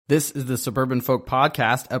This is the Suburban Folk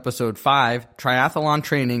Podcast, Episode 5, Triathlon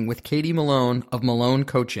Training with Katie Malone of Malone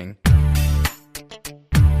Coaching. I'm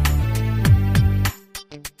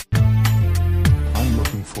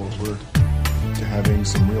looking forward to having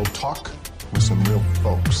some real talk with some real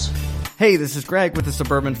folks. Hey, this is Greg with the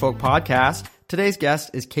Suburban Folk Podcast. Today's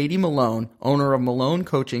guest is Katie Malone, owner of Malone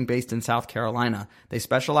Coaching based in South Carolina. They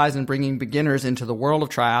specialize in bringing beginners into the world of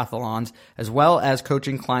triathlons, as well as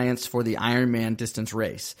coaching clients for the Ironman distance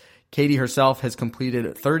race. Katie herself has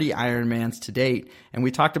completed 30 Ironmans to date, and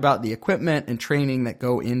we talked about the equipment and training that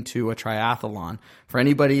go into a triathlon. For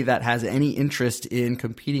anybody that has any interest in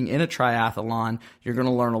competing in a triathlon, you're going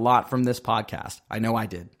to learn a lot from this podcast. I know I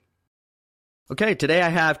did. Okay, today I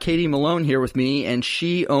have Katie Malone here with me, and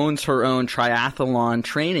she owns her own triathlon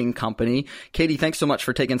training company. Katie, thanks so much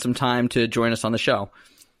for taking some time to join us on the show.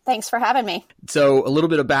 Thanks for having me. So a little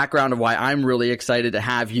bit of background of why I'm really excited to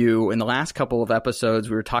have you. In the last couple of episodes,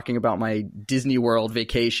 we were talking about my Disney World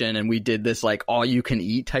vacation, and we did this like all you can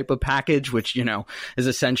eat type of package, which, you know, is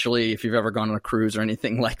essentially, if you've ever gone on a cruise or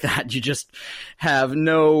anything like that, you just have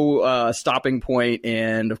no stopping point.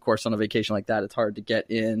 And of course, on a vacation like that, it's hard to get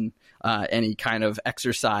in any kind of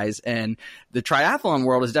exercise. And the triathlon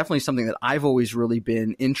world is definitely something that I've always really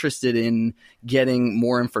been interested in getting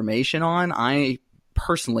more information on. I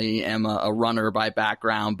personally am a runner by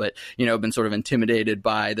background, but, you know, been sort of intimidated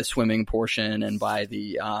by the swimming portion and by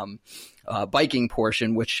the biking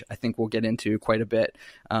portion, which I think we'll get into quite a bit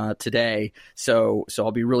today. So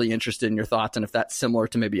I'll be really interested in your thoughts and if that's similar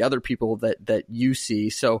to maybe other people that you see.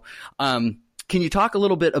 So, can you talk a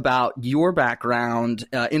little bit about your background?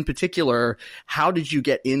 In particular, how did you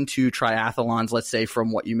get into triathlons, let's say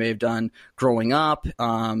from what you may have done growing up,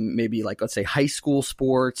 maybe like, let's say high school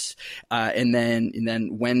sports, and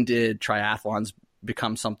then when did triathlons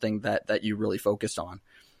become something that you really focused on?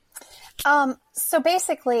 So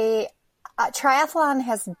basically, triathlon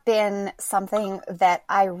has been something that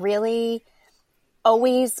I really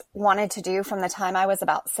always wanted to do from the time I was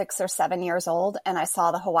about 6 or 7 years old and I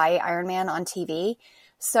saw the Hawaii Ironman on TV.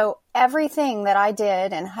 So everything that I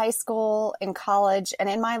did in high school, in college, and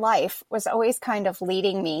in my life was always kind of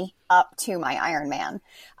leading me up to my Ironman.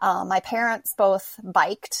 My parents both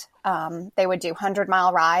biked. They would do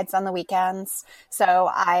 100-mile rides on the weekends. So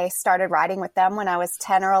I started riding with them when I was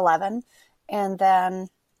 10 or 11. And then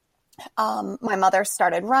my mother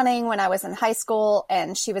started running when I was in high school,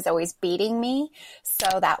 and she was always beating me.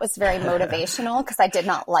 So that was very motivational because I did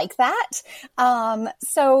not like that.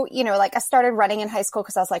 So, you know, like I started running in high school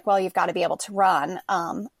because I was like, well, you've got to be able to run.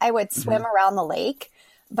 I would swim around the lake,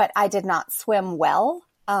 but I did not swim well.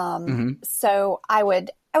 So I would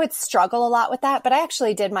struggle a lot with that, but I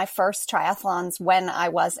actually did my first triathlons when I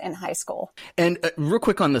was in high school. And real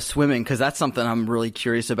quick on the swimming, because that's something I'm really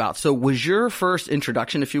curious about. So was your first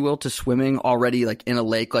introduction, if you will, to swimming already like in a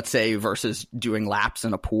lake, let's say, versus doing laps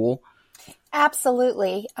in a pool?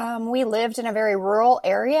 Absolutely. We lived in a very rural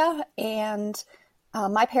area, and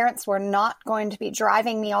my parents were not going to be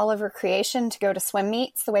driving me all over creation to go to swim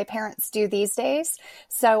meets the way parents do these days.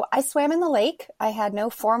 So I swam in the lake. I had no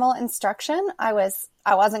formal instruction. I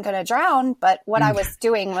wasn't going to drown, but what I was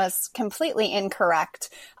doing was completely incorrect.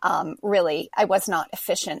 Really, I was not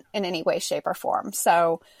efficient in any way, shape, or form.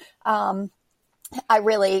 So I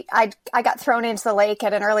got thrown into the lake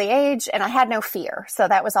at an early age, and I had no fear. So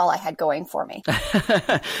that was all I had going for me.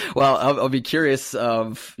 Well, I'll be curious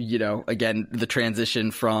of, you know, again, the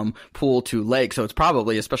transition from pool to lake. So it's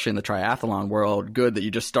probably, especially in the triathlon world, good that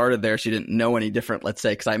you just started there so you didn't know any different, let's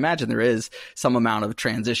say, because I imagine there is some amount of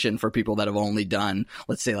transition for people that have only done,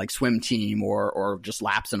 let's say, like swim team or just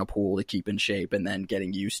laps in a pool to keep in shape and then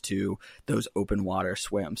getting used to those open water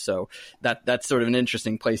swims. So that's sort of an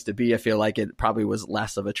interesting place to be. I feel like it probably was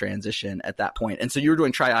less of a transition at that point. And so you were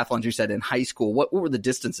doing triathlons, you said, in high school. What were the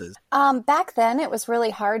distances? Back then, it was really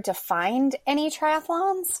hard to find any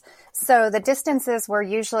triathlons. So the distances were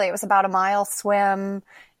usually, it was about a mile swim,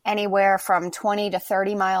 anywhere from 20 to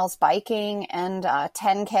 30 miles biking, and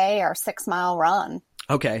 10K or 6-mile run.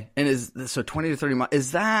 Okay. And so 20 to 30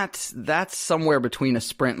 miles, that's somewhere between a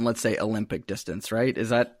sprint and, let's say, Olympic distance, right?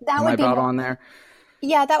 Am I about on there?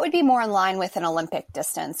 Yeah, that would be more in line with an Olympic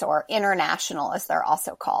distance, or international, as they're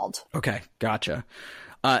also called. Okay, gotcha.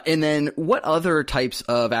 And then what other types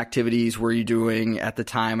of activities were you doing at the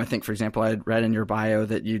time? I think, for example, I had read in your bio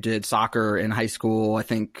that you did soccer in high school. I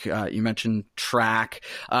think you mentioned track.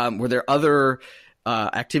 Were there other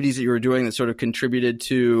activities that you were doing that sort of contributed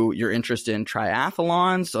to your interest in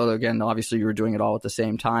triathlons? So again, obviously you were doing it all at the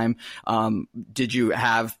same time.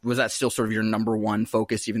 Was that still sort of your number one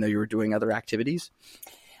focus, even though you were doing other activities?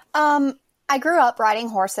 I grew up riding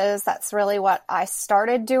horses. That's really what I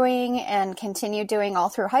started doing and continued doing all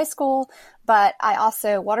through high school. But I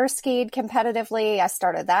also water skied competitively. I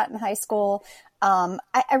started that in high school.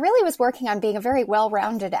 I really was working on being a very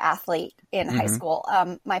well-rounded athlete in high school.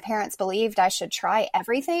 My parents believed I should try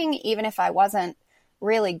everything, even if I wasn't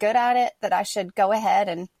really good at it, that I should go ahead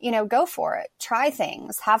and, go for it, try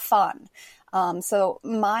things, have fun. So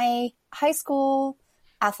my high school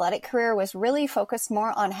athletic career was really focused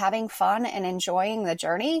more on having fun and enjoying the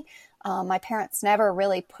journey. My parents never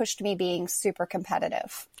really pushed me being super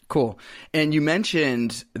competitive. Cool. And you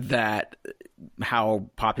mentioned that how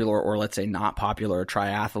popular, or let's say not popular,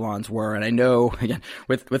 triathlons were. And I know, again,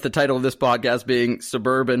 with the title of this podcast being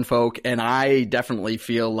Suburban Folk, and I definitely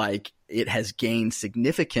feel like it has gained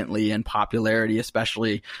significantly in popularity,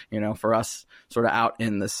 especially, for us sort of out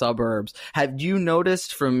in the suburbs. Have you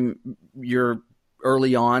noticed from your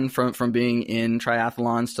early on from being in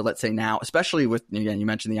triathlons to, let's say, now, especially with, again, you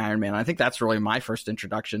mentioned the Ironman. I think that's really my first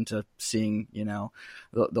introduction to seeing,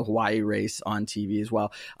 the Hawaii race on TV as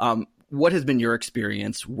well. What has been your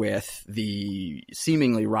experience with the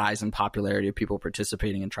seemingly rise in popularity of people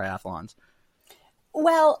participating in triathlons?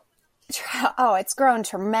 Well, it's grown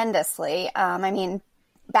tremendously.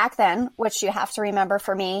 Back then, which you have to remember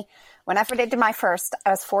for me, when I did my first, I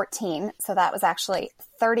was 14. So that was actually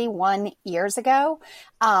 31 years ago.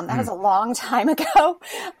 That was a long time ago.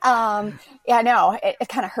 Yeah, I know it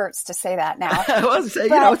kind of hurts to say that now. I was saying,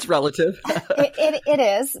 it's relative. it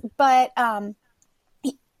is. But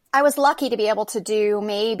I was lucky to be able to do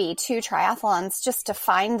maybe 2 triathlons just to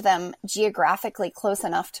find them geographically close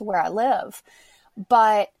enough to where I live.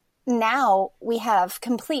 But now we have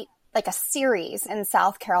like a series in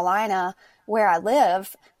South Carolina where I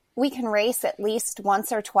live. We can race at least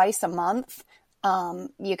once or twice a month.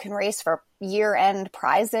 You can race for year-end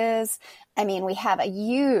prizes. We have a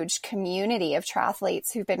huge community of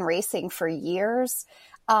triathletes who've been racing for years.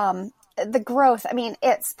 The growth,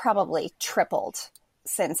 it's probably tripled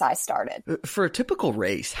since I started. For a typical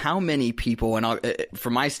race, how many people, and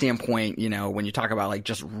from my standpoint, when you talk about like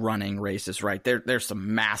just running races, right, there's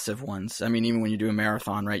some massive ones. Even when you do a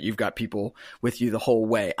marathon, right, you've got people with you the whole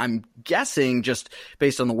way. I'm guessing just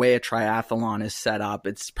based on the way a triathlon is set up,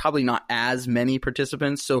 it's probably not as many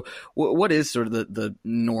participants. So what is sort of the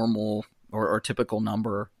normal or typical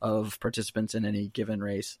number of participants in any given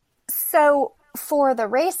race? So for the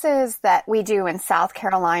races that we do in South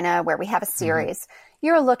Carolina, where we have a series,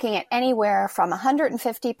 you're looking at anywhere from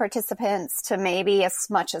 150 participants to maybe as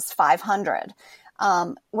much as 500.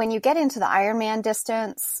 When you get into the Ironman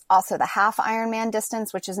distance, also the half Ironman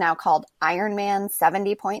distance, which is now called Ironman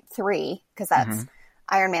 70.3, because that's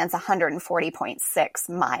Ironman's 140.6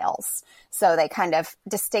 miles. So they kind of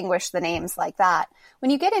distinguish the names like that. When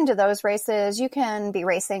you get into those races, you can be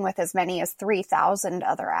racing with as many as 3,000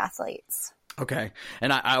 other athletes. Okay.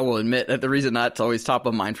 And I will admit that the reason that's always top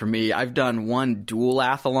of mind for me, I've done one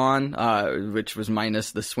duathlon, which was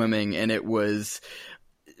minus the swimming, and it was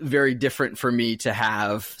very different for me to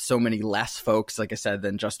have so many less folks, like I said,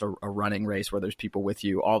 than just a running race where there's people with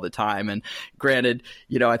you all the time. And granted,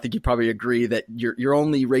 I think you probably agree that you're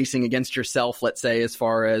only racing against yourself, let's say, as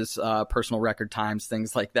far as personal record times,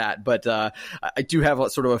 things like that. But I do have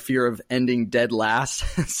sort of a fear of ending dead last.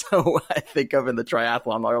 So I think of in the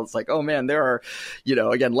triathlon model, it's like, oh man, there are,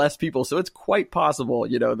 again, less people. So it's quite possible,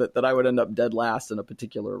 that I would end up dead last in a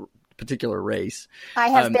particular race. I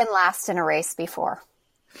have been last in a race before.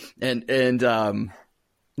 And how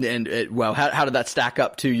did that stack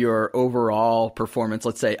up to your overall performance,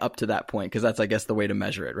 let's say up to that point? Because that's, I guess, the way to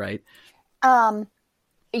measure it, right? You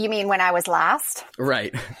mean when I was last?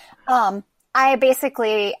 Right. I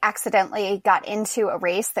basically accidentally got into a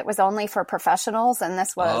race that was only for professionals. And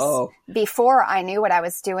this was before I knew what I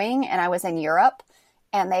was doing, and I was in Europe,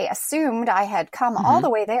 and they assumed I had come all the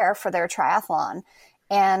way there for their triathlon.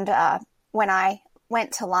 And when I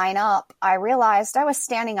went to line up, I realized I was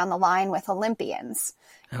standing on the line with Olympians,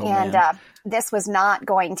 and this was not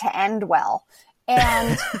going to end well.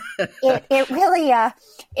 And it really,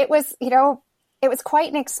 it was quite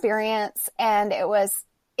an experience, and it was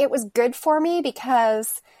good for me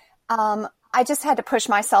because I just had to push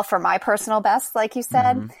myself for my personal best, like you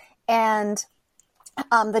said. And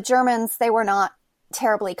the Germans, they were not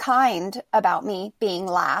terribly kind about me being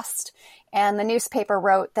last. And the newspaper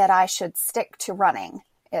wrote that I should stick to running,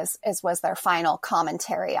 as was their final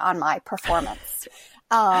commentary on my performance.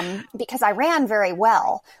 Because I ran very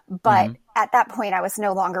well, but at that point I was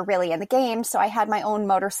no longer really in the game. So I had my own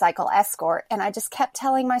motorcycle escort, and I just kept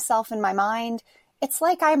telling myself in my mind, it's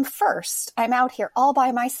like I'm first. I'm out here all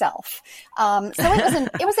by myself. So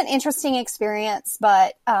it was an interesting experience,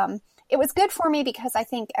 but it was good for me because I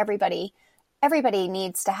think everybody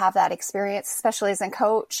needs to have that experience, especially as a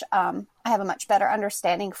coach. I have a much better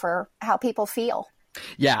understanding for how people feel.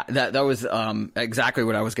 Yeah, that was exactly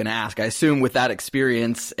what I was going to ask. I assume with that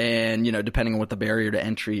experience and, depending on what the barrier to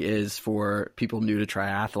entry is for people new to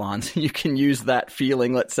triathlons, you can use that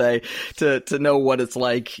feeling, let's say, to know what it's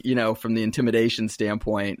like, from the intimidation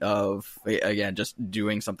standpoint of, again, just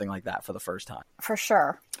doing something like that for the first time. For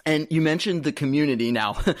sure. And you mentioned the community.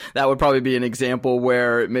 Now, that would probably be an example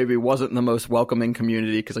where it maybe wasn't the most welcoming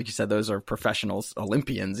community because, like you said, those are professionals,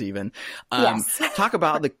 Olympians even. Yes. Talk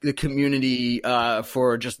about the community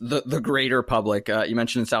for just the greater public. You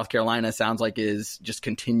mentioned in South Carolina, sounds like just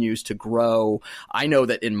continues to grow. I know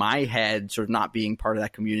that in my head, sort of not being part of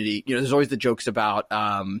that community, there's always the jokes about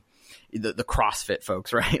the CrossFit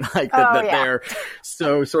folks, right? Like that they're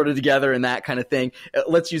so sort of together and that kind of thing.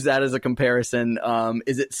 Let's use that as a comparison.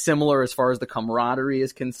 Is it similar as far as the camaraderie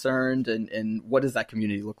is concerned? And what does that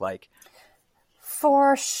community look like?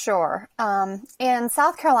 For sure. In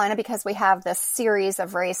South Carolina, because we have this series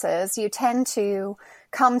of races, you tend to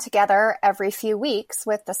come together every few weeks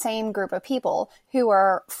with the same group of people who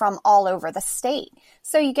are from all over the state.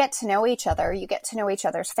 So you get to know each other. You get to know each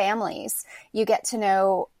other's families. You get to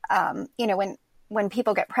know, when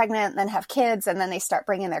people get pregnant and then have kids and then they start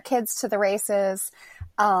bringing their kids to the races,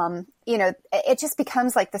 it just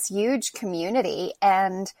becomes like this huge community.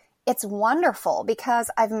 And it's wonderful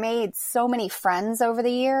because I've made so many friends over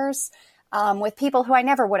the years with people who I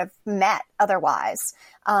never would have met otherwise.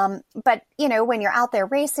 But, when you're out there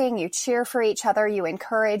racing, you cheer for each other, you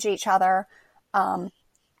encourage each other.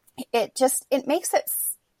 It makes it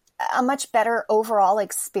a much better overall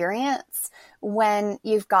experience when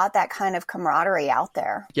you've got that kind of camaraderie out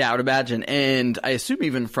there. Yeah, I would imagine. And I assume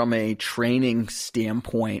even from a training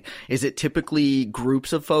standpoint, is it typically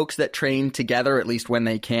groups of folks that train together, at least when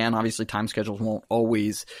they can? Obviously, time schedules won't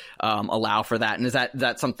always allow for that. And is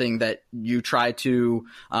that something that you try to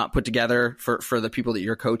put together for the people that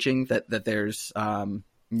you're coaching, that there's,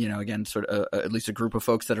 again, sort of at least a group of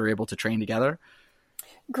folks that are able to train together?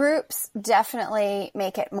 Groups definitely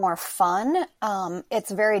make it more fun.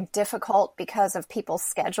 It's very difficult because of people's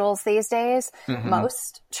schedules these days. Mm-hmm.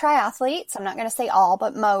 Most triathletes, I'm not going to say all,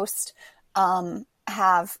 but most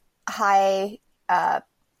have high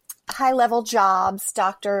level jobs,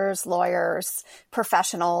 doctors, lawyers,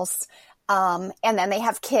 professionals. And then they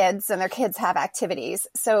have kids and their kids have activities.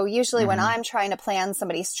 So usually when I'm trying to plan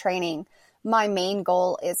somebody's training, my main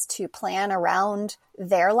goal is to plan around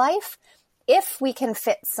their life. If we can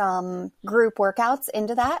fit some group workouts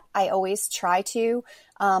into that, I always try to.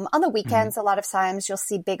 On the weekends, a lot of times you'll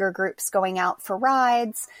see bigger groups going out for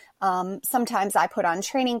rides. Sometimes I put on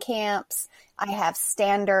training camps. I have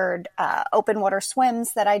standard open water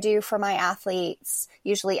swims that I do for my athletes,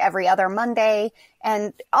 usually every other Monday.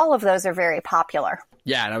 And all of those are very popular.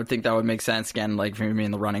 Yeah, and I would think that would make sense. Again, like for me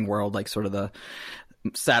in the running world, like sort of the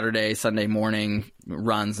Saturday, Sunday morning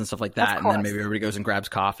runs and stuff like that. And then maybe everybody goes and grabs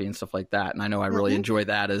coffee and stuff like that. And I know I really enjoy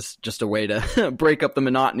that as just a way to break up the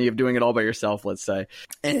monotony of doing it all by yourself, let's say.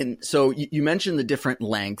 And so you mentioned the different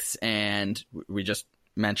lengths, and we just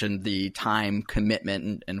mentioned the time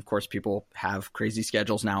commitment. And of course, people have crazy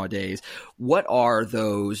schedules nowadays. What are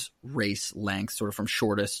those race lengths, sort of from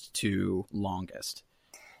shortest to longest?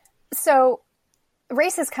 So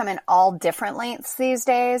races come in all different lengths these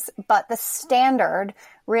days, but the standard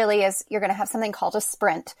really is you're going to have something called a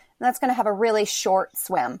sprint, and that's going to have a really short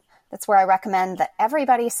swim. That's where I recommend that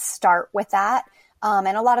everybody start with that. And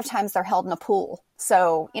a lot of times they're held in a pool,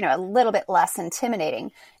 so, a little bit less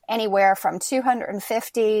intimidating, anywhere from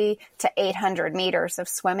 250 to 800 meters of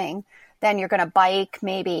swimming. Then you're going to bike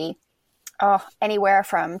maybe anywhere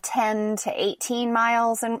from 10 to 18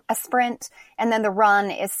 miles in a sprint. And then the run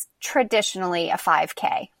is traditionally a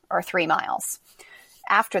 5K or 3 miles.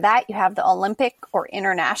 After that, you have the Olympic or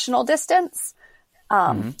international distance.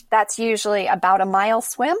 That's usually about a mile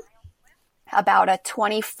swim, about a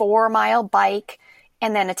 24-mile bike,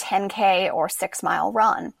 and then a 10K or 6-mile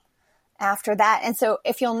run. After that, and so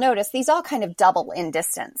if you'll notice, these all kind of double in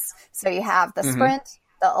distance. So you have the sprint,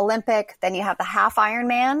 the Olympic, then you have the half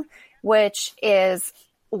Ironman, which is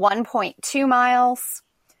 1.2 miles,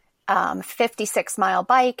 56-mile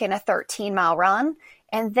bike, and a 13-mile run.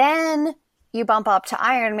 And then you bump up to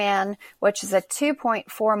Ironman, which is a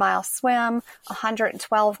 2.4-mile swim,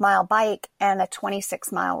 112-mile bike, and a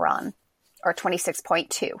 26-mile run, or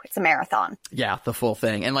 26.2. It's a marathon. Yeah, the full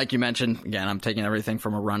thing. And like you mentioned, again, I'm taking everything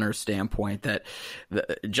from a runner's standpoint, that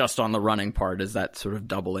just on the running part is that sort of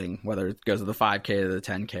doubling, whether it goes to the 5K to the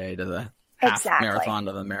 10K to the half marathon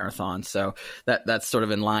to the marathon. So that's sort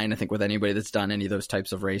of in line, I think, with anybody that's done any of those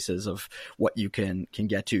types of races of what you can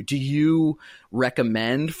get to. Do you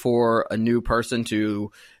recommend for a new person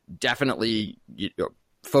to definitely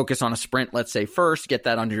focus on a sprint, let's say first, get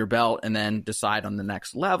that under your belt, and then decide on the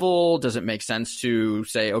next level? Does it make sense to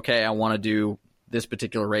say, okay, I want to do this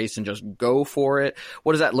particular race and just go for it?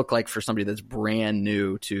 What does that look like for somebody that's brand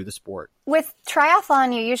new to the sport? With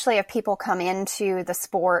triathlon, you usually have people come into the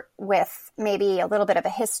sport with maybe a little bit of a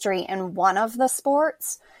history in one of the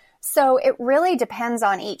sports. So it really depends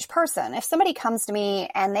on each person. If somebody comes to me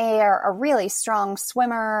and they are a really strong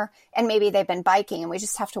swimmer and maybe they've been biking and we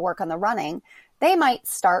just have to work on the running, they might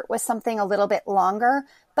start with something a little bit longer.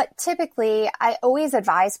 But typically, I always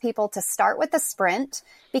advise people to start with the sprint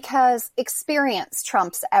because experience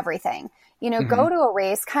trumps everything. Go to a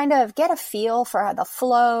race, kind of get a feel for the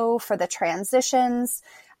flow, for the transitions,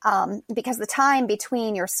 because the time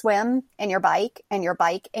between your swim and your bike and your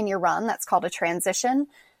bike and your run, that's called a transition,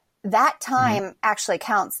 that time actually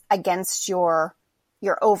counts against your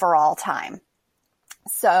overall time.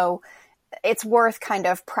 So it's worth kind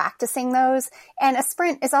of practicing those. And a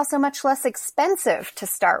sprint is also much less expensive to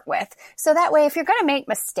start with. So that way, if you're going to make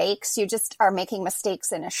mistakes, you just are making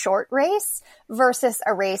mistakes in a short race versus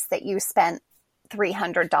a race that you spent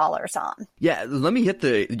 $300 on. Yeah, let me hit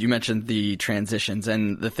you mentioned the transitions,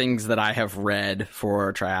 and the things that I have read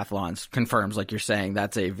for triathlons confirms, like you're saying,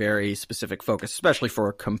 that's a very specific focus, especially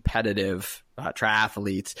for competitive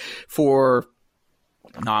triathletes. For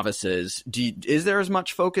novices, is there as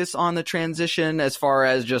much focus on the transition as far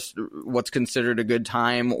as just what's considered a good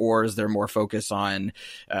time, or is there more focus on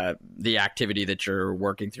the activity that you're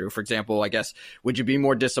working through? For example, I guess, would you be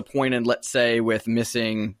more disappointed, let's say, with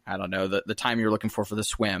missing, I don't know, the time you're looking for the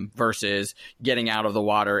swim versus getting out of the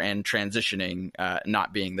water and transitioning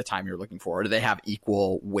not being the time you're looking for? Or do they have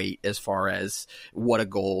equal weight as far as what a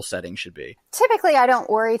goal setting should be? Typically, I don't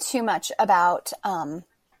worry too much about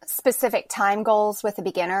specific time goals with a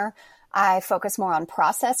beginner. I focus more on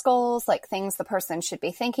process goals, like things the person should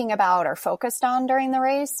be thinking about or focused on during the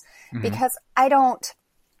race, because I don't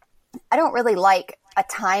really like a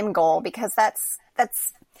time goal, because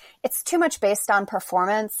it's too much based on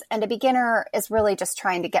performance, and a beginner is really just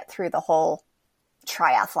trying to get through the whole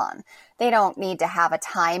triathlon. They don't need to have a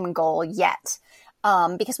time goal yet.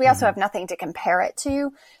 Because we also have nothing to compare it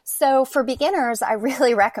to. So for beginners, I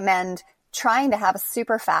really recommend trying to have a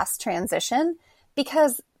super fast transition,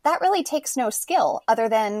 because that really takes no skill other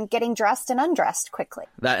than getting dressed and undressed quickly.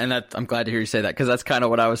 I'm glad to hear you say that, because that's kind of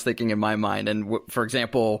what I was thinking in my mind. And for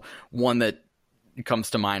example, one that comes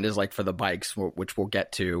to mind is like for the bikes, which we'll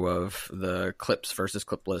get to, of the clips versus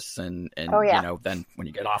clipless, and then when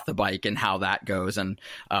you get off the bike and how that goes. And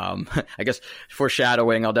I guess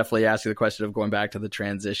foreshadowing, I'll definitely ask you the question of going back to the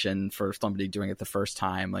transition for somebody doing it the first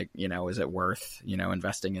time. Like, is it worth,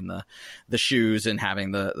 investing in the shoes and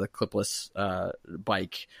having the clipless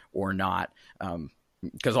bike or not?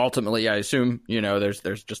 Because ultimately, I assume,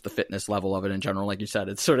 there's just the fitness level of it in general. Like you said,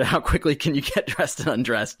 it's sort of how quickly can you get dressed and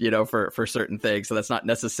undressed, for certain things. So that's not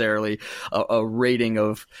necessarily a rating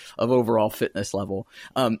of overall fitness level.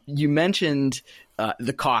 You mentioned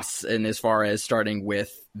the costs, and as far as starting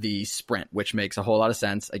with the sprint, which makes a whole lot of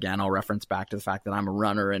sense. Again, I'll reference back to the fact that I'm a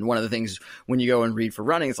runner. And one of the things when you go and read for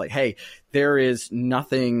running, it's like, hey, there is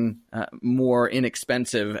nothing more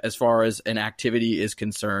inexpensive as far as an activity is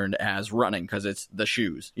concerned as running, because it's the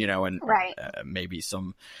shoes, and right. Maybe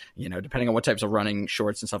some, depending on what types of running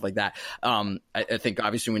shorts and stuff like that. I think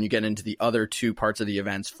obviously when you get into the other two parts of the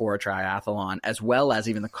events for a triathlon, as well as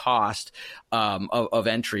even the cost of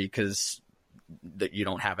entry, because that you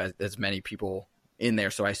don't have as many people in there.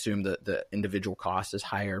 So I assume that the individual cost is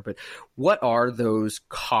higher. But what are those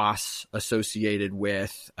costs associated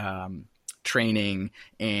with training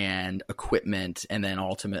and equipment, and then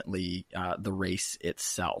ultimately the race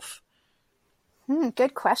itself?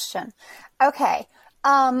 Good question. Okay.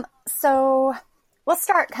 So we'll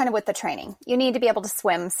start kind of with the training. You need to be able to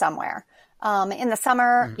swim somewhere. In the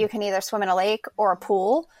summer, you can either swim in a lake or a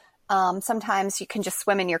pool. Sometimes you can just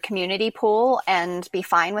swim in your community pool and be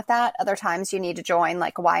fine with that. Other times you need to join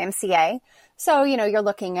like a YMCA. So, you're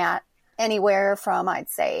looking at anywhere from, I'd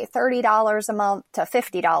say, $30 a month to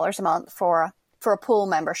 $50 a month for a pool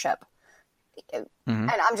membership. And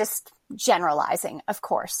I'm just generalizing, of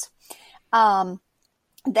course.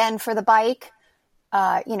 Then for the bike,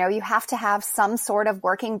 you have to have some sort of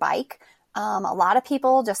working bike. A lot of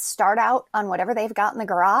people just start out on whatever they've got in the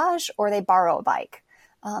garage, or they borrow a bike.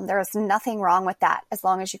 There is nothing wrong with that, as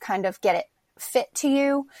long as you kind of get it fit to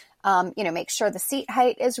you. Make sure the seat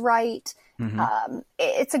height is right.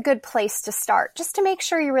 It's a good place to start just to make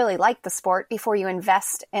sure you really like the sport before you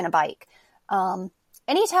invest in a bike.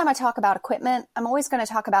 Anytime I talk about equipment, I'm always going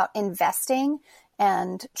to talk about investing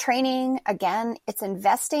and training. Again, it's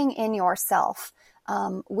investing in yourself.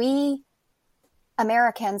 We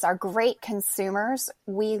Americans are great consumers.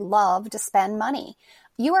 We love to spend money.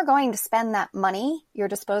 You are going to spend that money, your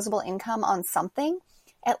disposable income, on something.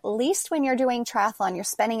 At least when you're doing triathlon, you're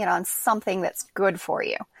spending it on something that's good for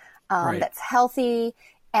you, that's healthy,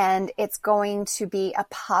 and it's going to be a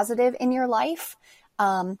positive in your life.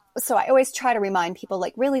 So I always try to remind people,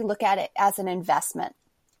 like, really look at it as an investment.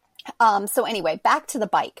 So anyway, back to the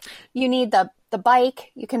bike. You need the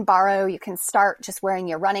bike. You can borrow. You can start just wearing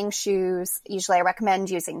your running shoes. Usually I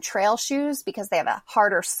recommend using trail shoes because they have a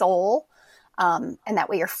harder sole, and that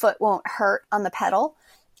way your foot won't hurt on the pedal.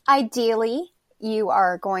 Ideally, you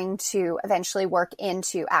are going to eventually work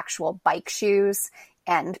into actual bike shoes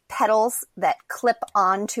and pedals that clip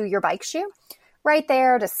onto your bike shoe. Right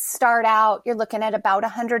there to start out, you're looking at about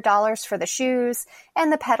 $100 for the shoes,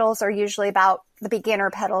 and the pedals are usually about, the beginner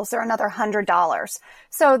pedals are another $100.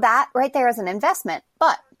 So that right there is an investment,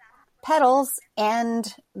 but pedals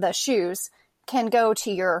and the shoes can go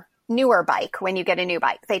to your newer bike when you get a new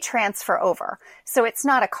bike. They transfer over. So it's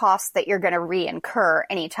not a cost that you're going to re-incur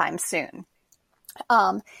anytime soon.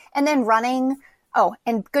 And then running,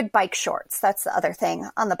 and good bike shorts. That's the other thing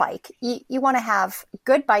on the bike. You want to have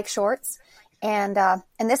good bike shorts. And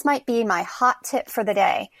this might be my hot tip for the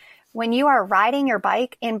day. When you are riding your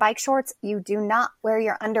bike in bike shorts, you do not wear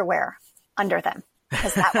your underwear under them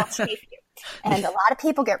because that will chafe you. And a lot of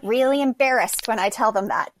people get really embarrassed when I tell them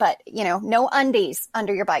that. But, no undies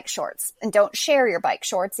under your bike shorts, and don't share your bike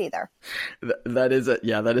shorts either. That is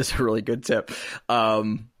a really good tip.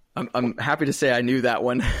 I'm happy to say I knew that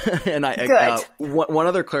one. And one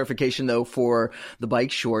other clarification though for the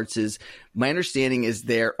bike shorts is my understanding is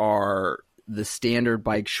there are the standard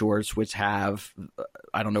bike shorts, which have,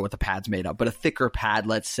 I don't know what the pad's made of, but a thicker pad,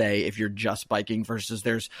 let's say, if you're just biking, versus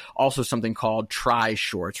there's also something called tri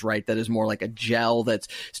shorts, right? That is more like a gel that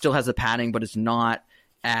still has the padding, but it's not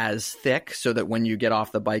as thick, so that when you get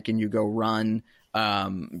off the bike and you go run,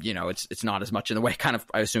 it's not as much in the way, kind of,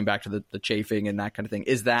 I assume, back to the chafing and that kind of thing.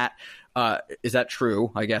 Is that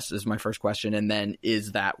true, I guess, is my first question. And then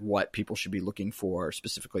is that what people should be looking for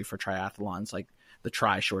specifically for triathlons, like the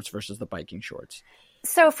tri shorts versus the biking shorts?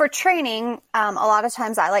 So for training, a lot of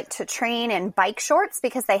times I like to train in bike shorts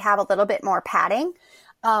because they have a little bit more padding.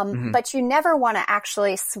 But you never want to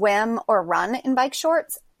actually swim or run in bike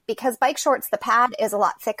shorts, because bike shorts, the pad is a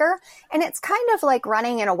lot thicker, and it's kind of like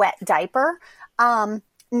running in a wet diaper.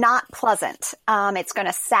 Not pleasant. It's going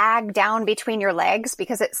to sag down between your legs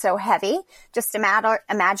because it's so heavy. Just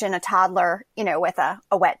imagine a toddler, with a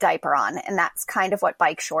wet diaper on, and that's kind of what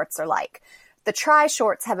bike shorts are like. The tri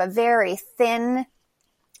shorts have a very thin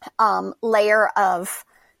layer of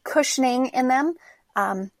cushioning in them.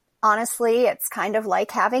 Honestly, it's kind of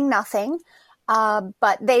like having nothing,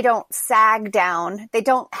 but they don't sag down. They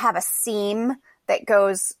don't have a seam that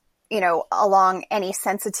goes along any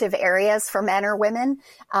sensitive areas for men or women.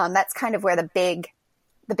 That's kind of where the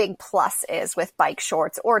big plus is with bike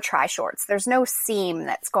shorts or tri shorts. There's no seam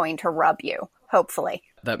that's going to rub you, hopefully.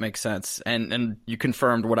 That makes sense. And you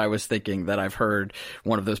confirmed what I was thinking, that I've heard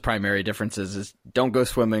one of those primary differences is don't go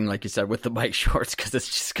swimming, like you said, with the bike shorts, because it's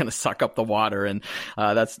just going to suck up the water. And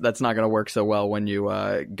that's not going to work so well when you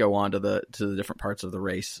go on to the different parts of the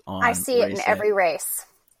race. I see it in every race.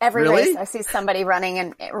 Every Really? race, I see somebody running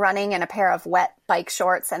in a pair of wet bike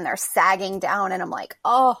shorts, and they're sagging down, and I'm like,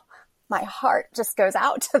 oh, my heart just goes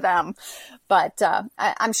out to them. But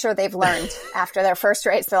I'm sure they've learned after their first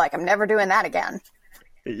race. They're like, I'm never doing that again.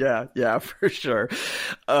 Yeah, for sure.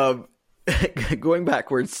 Going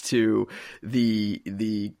backwards to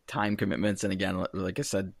the time commitments, and again, like I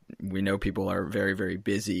said, we know people are very, very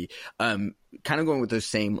busy. Kind of going with those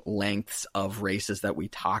same lengths of races that we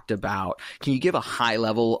talked about, can you give a high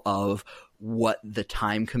level of what the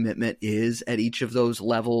time commitment is at each of those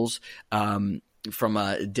levels, from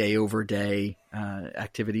a day over day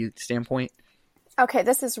activity standpoint? Okay,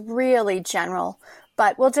 this is really general,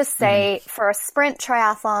 but we'll just say for a sprint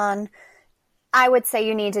triathlon, I would say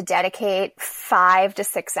you need to dedicate 5 to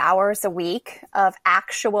 6 hours a week of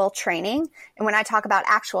actual training. And when I talk about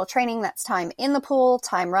actual training, that's time in the pool,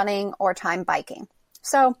 time running, or time biking.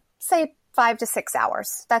 So say 5 to 6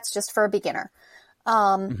 hours. That's just for a beginner.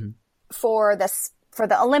 For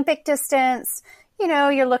the Olympic distance,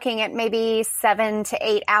 you're looking at maybe 7 to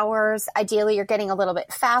 8 hours. Ideally, you're getting a little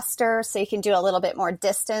bit faster so you can do a little bit more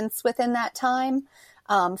distance within that time.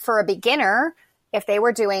 For a beginner, if they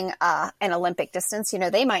were doing an Olympic distance,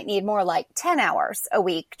 they might need more like 10 hours a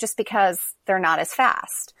week just because they're not as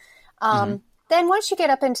fast. Then once you get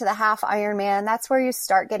up into the half Ironman, that's where you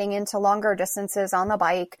start getting into longer distances on the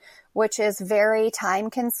bike, which is very time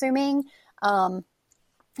consuming.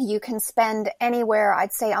 You can spend anywhere,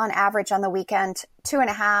 I'd say on average on the weekend,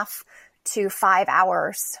 2.5 to 5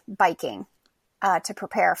 hours biking to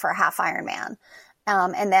prepare for a half Ironman.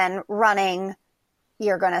 And then running,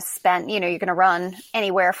 you're going to spend, you're going to run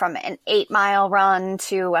anywhere from an 8-mile run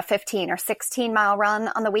to a 15 or 16-mile run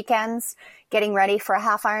on the weekends, getting ready for a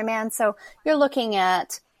half Ironman. So you're looking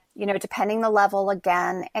at, depending the level,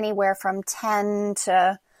 again, anywhere from 10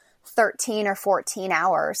 to 13 or 14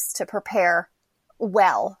 hours to prepare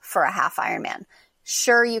well for a half Ironman.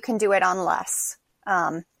 Sure, you can do it on less,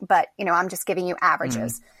 but, I'm just giving you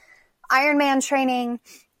averages. Ironman training,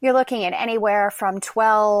 you're looking at anywhere from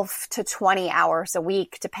 12 to 20 hours a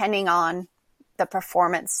week, depending on the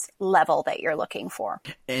performance level that you're looking for.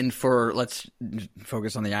 And let's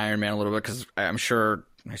focus on the Ironman a little bit, because I'm sure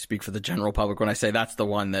I speak for the general public when I say that's the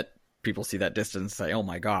one that people see that distance and say, oh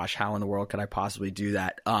my gosh, how in the world could I possibly do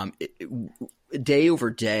that? Day over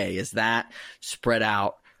day, is that spread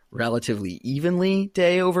out relatively evenly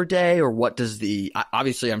day over day? Or what does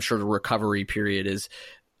obviously I'm sure the recovery period is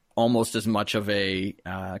almost as much of a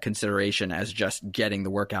consideration as just getting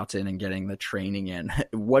the workouts in and getting the training in.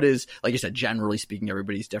 What is, like you said, generally speaking,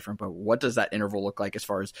 everybody's different, but what does that interval look like as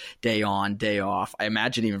far as day on, day off? I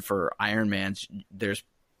imagine even for Ironmans, there's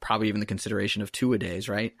probably even the consideration of 2-a-days,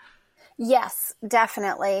 right? Yes,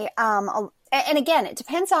 definitely. And again, it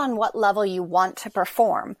depends on what level you want to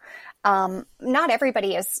perform. Not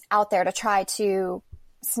everybody is out there to try to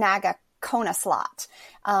snag a Kona slot.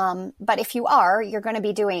 But if you are, you're going to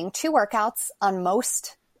be doing 2 workouts on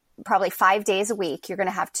most, probably 5 days a week. You're going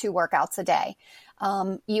to have 2 workouts a day.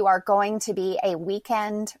 You are going to be a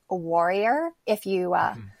weekend warrior if you,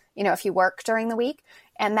 if you work during the week.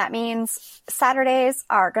 And that means Saturdays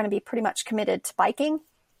are going to be pretty much committed to biking,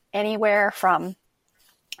 anywhere from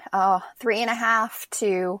 3.5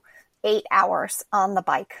 to 8 hours on the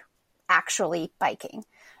bike, actually biking.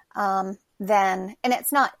 And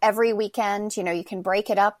it's not every weekend, you can break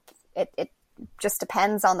it up. It just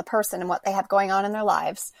depends on the person and what they have going on in their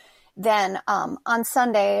lives. Then on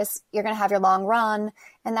Sundays, you're going to have your long run,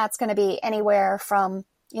 and that's going to be anywhere from,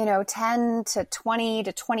 10 to 20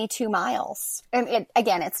 to 22 miles. And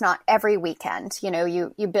again, it's not every weekend,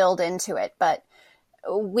 you build into it, but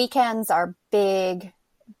weekends are big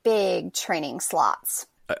training slots.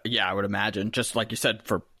 Yeah, I would imagine, just like you said,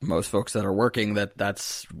 for most folks that are working,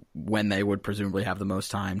 that's when they would presumably have the most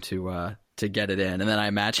time to get it in. And then I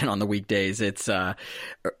imagine on the weekdays, it's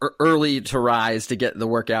early to rise to get the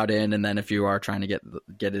workout in. And then if you are trying to get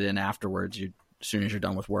it in afterwards, as soon as you're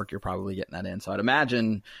done with work, you're probably getting that in. So I'd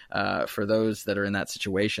imagine for those that are in that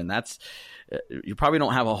situation, you probably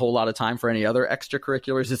don't have a whole lot of time for any other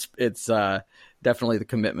extracurriculars. It's definitely the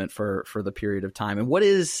commitment for the period of time. And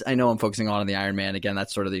I know I'm focusing on the Ironman. Again,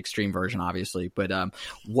 that's sort of the extreme version, obviously, but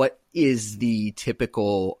what is the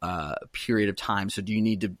typical period of time? So do you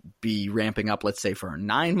need to be ramping up, let's say, for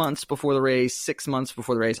 9 months before the race, 6 months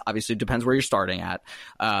before the race? Obviously, it depends where you're starting at.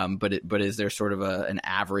 But is there sort of an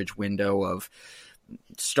average window of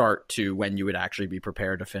start to when you would actually be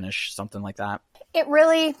prepared to finish something like that? It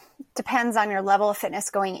really depends on your level of fitness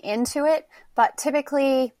going into it. But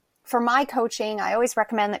typically, for my coaching, I always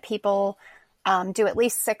recommend that people do at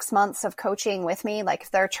least 6 months of coaching with me, like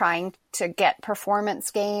if they're trying to get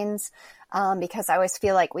performance gains, because I always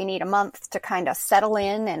feel like we need a month to kind of settle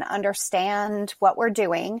in and understand what we're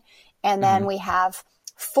doing. And then we have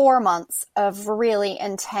 4 months of really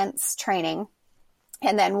intense training.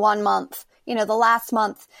 And then 1 month, the last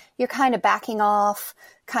month, you're kind of backing off,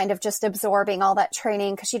 kind of just absorbing all that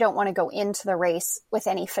training because you don't want to go into the race with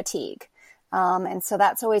any fatigue. And so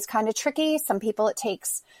that's always kind of tricky. Some people it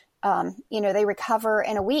takes, they recover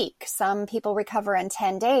in a week. Some people recover in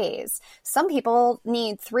 10 days. Some people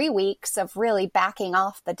need 3 weeks of really backing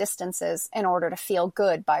off the distances in order to feel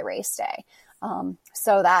good by race day.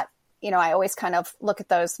 So that, I always kind of look at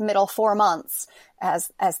those middle 4 months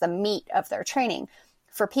as the meat of their training.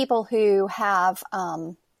 For people who have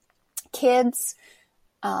kids,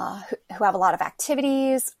 who have a lot of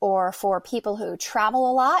activities, or for people who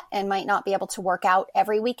travel a lot and might not be able to work out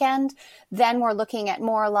every weekend, then we're looking at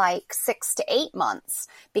more like 6 to 8 months,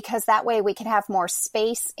 because that way we can have more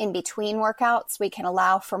space in between workouts. We can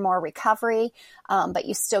allow for more recovery, but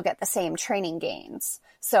you still get the same training gains.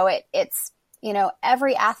 So it's,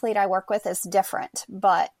 every athlete I work with is different,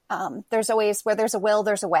 but there's always, where there's a will,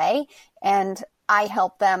 there's a way. And I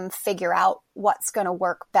help them figure out what's going to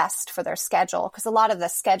work best for their schedule. Because a lot of the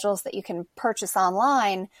schedules that you can purchase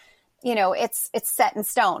online, it's set in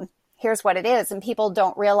stone. Here's what it is. And people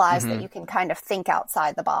don't realize that you can kind of think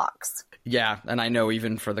outside the box. Yeah. And I know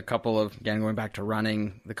even for the couple of, again, going back to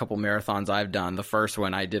running, the couple marathons I've done, the first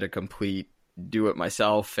one I did a complete do it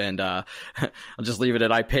myself. And I'll just leave it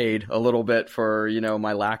at I paid a little bit for,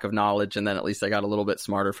 my lack of knowledge. And then at least I got a little bit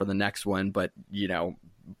smarter for the next one. But,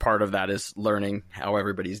 part of that is learning how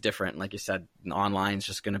everybody's different. Like you said, online is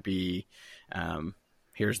just going to be,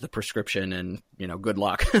 here's the prescription and, good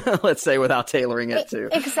luck, let's say, without tailoring it to.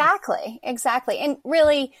 Exactly. And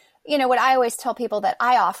really, what I always tell people that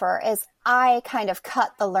I offer is I kind of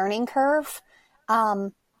cut the learning curve.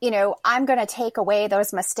 I'm going to take away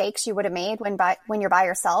those mistakes you would have made when you're by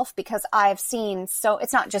yourself, because I've seen, so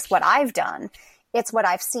it's not just what I've done, it's what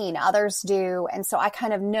I've seen others do. And so I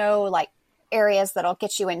kind of know like areas that'll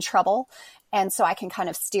get you in trouble. And so I can kind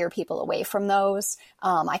of steer people away from those.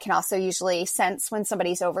 I can also usually sense when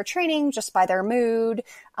somebody's overtraining just by their mood,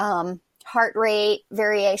 heart rate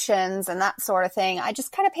variations and that sort of thing. I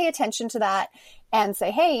just kind of pay attention to that and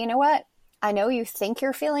say, hey, you know what? I know you think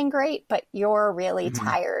you're feeling great, but you're really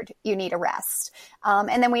tired. You need a rest. And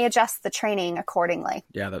then we adjust the training accordingly.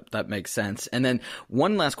 Yeah, that makes sense. And then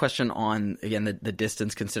one last question on, again, the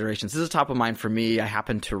distance considerations. This is top of mind for me. I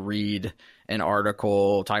happened to read an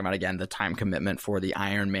article talking about, again, the time commitment for the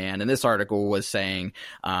Ironman. And this article was saying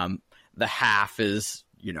the half is,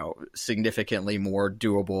 significantly more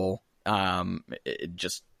doable. It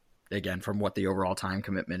just, again, from what the overall time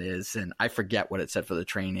commitment is. And I forget what it said for the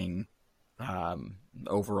training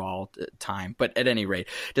overall time. But at any rate,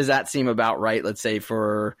 does that seem about right? Let's say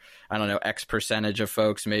for, I don't know, X percentage of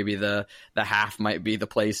folks, maybe the half might be the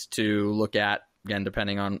place to look at, again,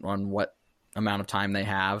 depending on what amount of time they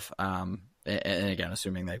have. And again,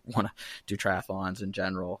 assuming they want to do triathlons in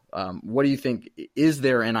general. What do you think? Is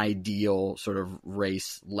there an ideal sort of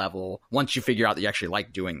race level once you figure out that you actually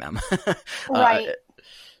like doing them? Right.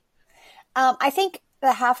 I think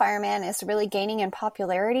the half Ironman is really gaining in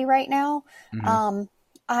popularity right now.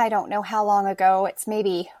 I don't know how long ago, it's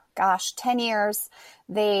maybe, 10 years,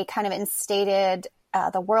 they kind of instated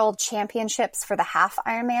the world championships for the half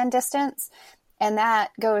Ironman distance. And that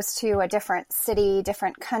goes to a different city,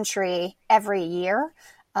 different country every year.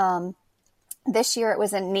 This year it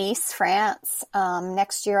was in Nice, France.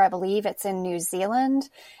 Next year, I believe it's in New Zealand.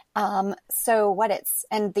 And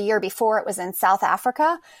the year before it was in South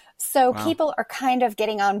Africa. So wow. People are kind of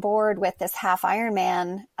getting on board with this half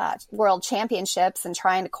Ironman world championships and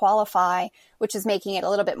trying to qualify, which is making it a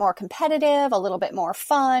little bit more competitive, a little bit more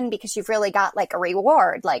fun, because you've really got like a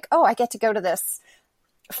reward. Like, oh, I get to go to this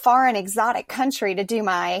foreign exotic country to do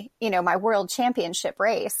my world championship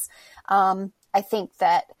race. I think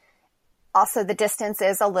that also the distance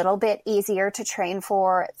is a little bit easier to train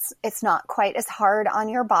for. It's not quite as hard on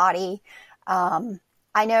your body.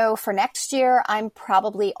 I know for next year, I'm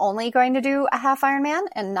probably only going to do a half Ironman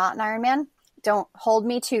and not an Ironman. Don't hold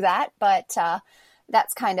me to that, but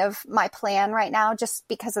that's kind of my plan right now, just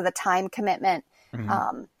because of the time commitment.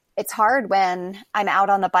 It's hard when I'm out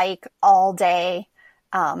on the bike all day,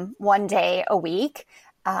 1 day a week.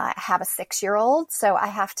 I have a 6-year-old, so I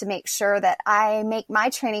have to make sure that I make my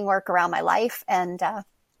training work around my life. And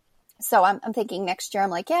so I'm thinking next year, I'm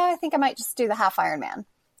like, yeah, I think I might just do the half Ironman.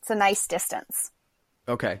 It's a nice distance.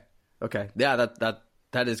 Okay. Yeah,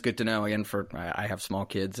 that is good to know. Again, I have small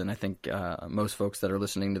kids, and I think most folks that are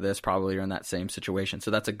listening to this probably are in that same situation. So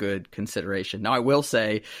that's a good consideration. Now, I will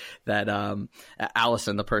say that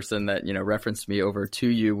Allison, the person that referenced me over to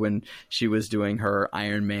you when she was doing her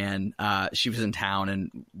Ironman, she was in town,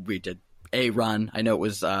 and we did a run. I know it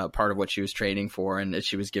was part of what she was training for, and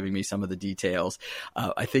she was giving me some of the details.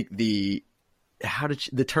 I think the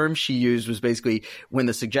term she used was basically when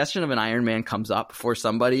the suggestion of an Ironman comes up for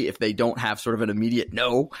somebody, if they don't have sort of an immediate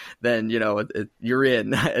no, then, you're in,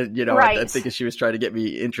 Right. I think she was trying to get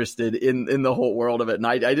me interested in the whole world of it. And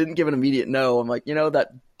I didn't give an immediate no. I'm like,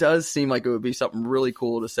 that does seem like it would be something really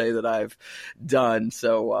cool to say that I've done.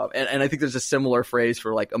 So, and I think there's a similar phrase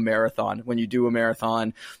for like a marathon. When you do a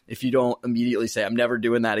marathon, if you don't immediately say, I'm never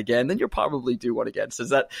doing that again, then you'll probably do one again. So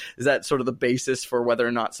is that sort of the basis for whether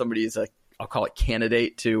or not somebody is I'll call it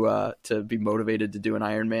candidate to be motivated to do an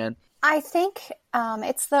Ironman? I think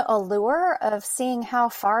it's the allure of seeing how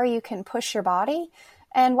far you can push your body.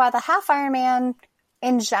 And while the half Ironman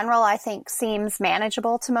in general, I think seems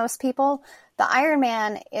manageable to most people, the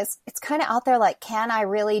Ironman it's kind of out there like, can I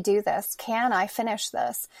really do this? Can I finish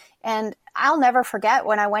this? And I'll never forget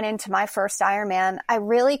when I went into my first Ironman, I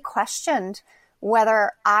really questioned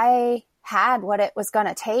whether I had what it was going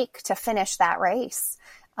to take to finish that race.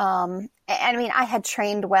 I mean, I had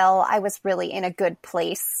trained well. I was really in a good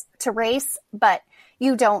place to race, but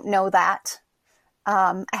you don't know that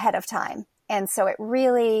ahead of time. And so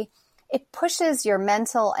it pushes your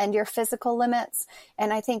mental and your physical limits.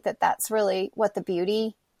 And I think that that's really what the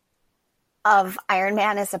beauty of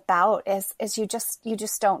Ironman is about, is you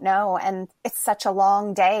just don't know. And it's such a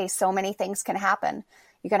long day. So many things can happen.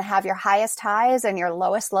 You're going to have your highest highs and your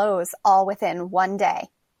lowest lows all within one day.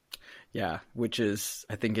 Yeah, which is,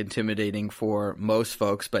 I think, intimidating for most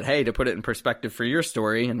folks. But hey, to put it in perspective for your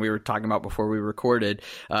story, and we were talking about before we recorded,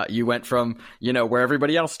 you went from, where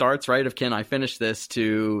everybody else starts, right, of can I finish this,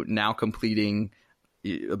 to now completing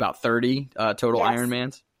about 30 total Yes.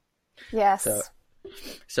 Ironmans. Yes.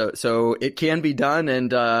 So it can be done,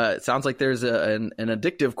 and it sounds like there's an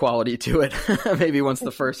addictive quality to it. Maybe once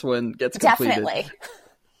the first one gets completed.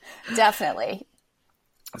 Definitely.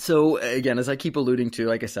 So again, as I keep alluding to,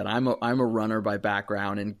 like I said, I'm a runner by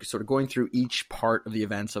background, and sort of going through each part of the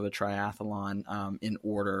events of a triathlon in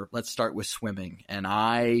order. Let's start with swimming. And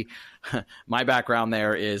my background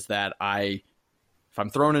there is that if I'm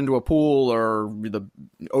thrown into a pool or the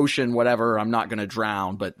ocean, whatever, I'm not going to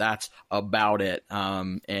drown, but that's about it.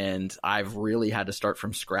 And I've really had to start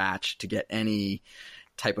from scratch to get any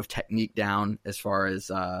type of technique down as far as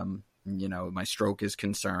my stroke is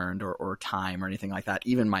concerned, or time or anything like that,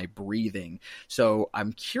 even my breathing. So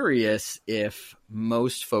I'm curious if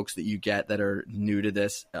most folks that you get that are new to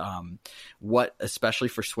this, what, especially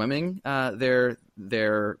for swimming,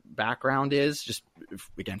 their background is. Just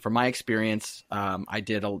again, from my experience, I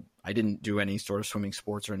didn't do any sort of swimming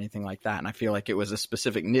sports or anything like that. And I feel like it was a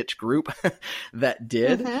specific niche group that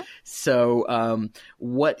did. Mm-hmm. So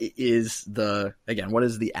what is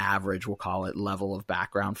the average, we'll call it, level of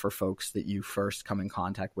background for folks that you first come in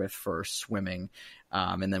contact with for swimming?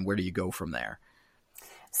 And then where do you go from there?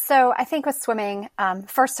 So I think with swimming,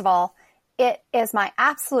 first of all, it is my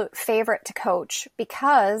absolute favorite to coach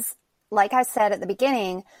because, like I said at the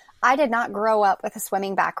beginning, I did not grow up with a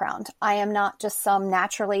swimming background. I am not just some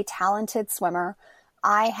naturally talented swimmer.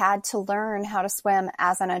 I had to learn how to swim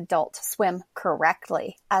as an adult, swim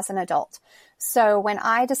correctly as an adult. So when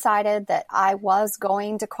I decided that I was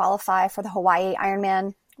going to qualify for the Hawaii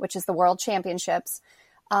Ironman, which is the World Championships,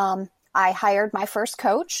 I hired my first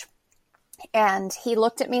coach, and he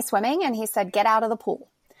looked at me swimming and he said, "Get out of the pool."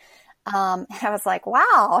 And I was like,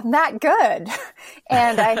 wow, I'm that good.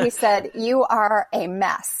 And he said, "You are a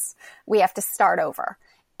mess. We have to start over."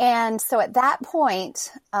 And so at that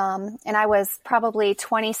point, and I was probably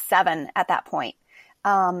 27 at that point,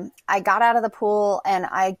 I got out of the pool and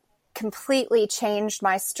I completely changed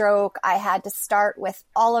my stroke. I had to start with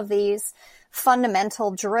all of these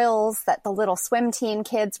fundamental drills that the little swim team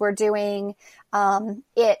kids were doing.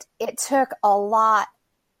 It took a lot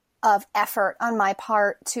of effort on my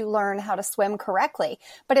part to learn how to swim correctly,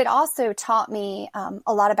 but it also taught me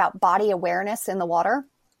a lot about body awareness in the water.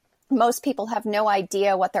 Most people have no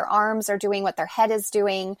idea what their arms are doing, what their head is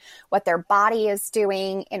doing, what their body is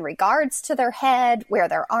doing in regards to their head, where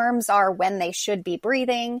their arms are when they should be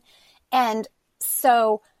breathing. And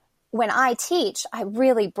so when I teach, I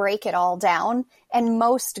really break it all down, and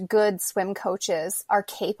most good swim coaches are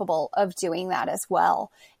capable of doing that as well.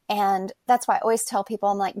 And that's why I always tell people,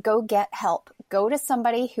 I'm like, go get help. Go to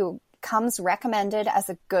somebody who comes recommended as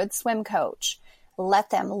a good swim coach. Let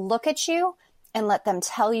them look at you and let them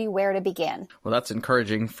tell you where to begin. Well, that's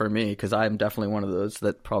encouraging for me, because I'm definitely one of those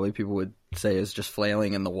that probably people would say is just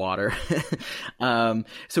flailing in the water.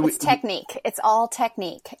 It's technique. It's all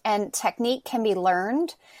technique, and technique can be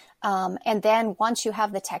learned. And then once you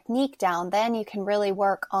have the technique down, then you can really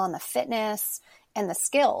work on the fitness and the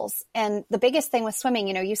skills. And the biggest thing with swimming,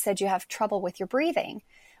 you said you have trouble with your breathing.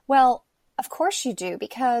 Well, of course you do,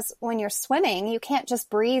 because when you're swimming, you can't just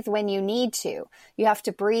breathe when you need to. You have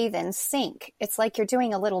to breathe in sync. It's like you're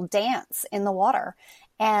doing a little dance in the water.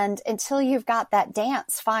 And until you've got that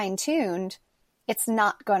dance fine-tuned, it's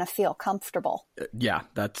not going to feel comfortable. Yeah,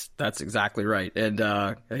 that's exactly right. And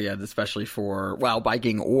especially for,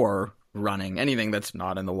 biking or running, anything that's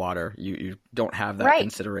not in the water, you don't have that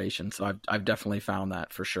consideration. So I've definitely found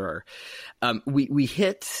that for sure. We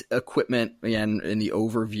hit equipment again in the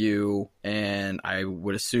overview, and I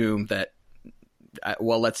would assume that,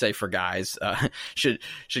 let's say for guys, should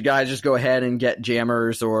guys just go ahead and get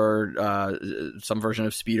jammers or some version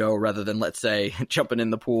of Speedo rather than, let's say, jumping in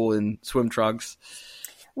the pool in swim trunks?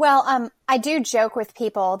 Well, I do joke with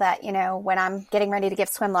people that, when I'm getting ready to give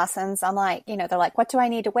swim lessons, I'm like, they're like, "What do I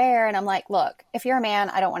need to wear?" And I'm like, "Look, if you're a man,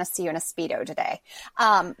 I don't want to see you in a Speedo today."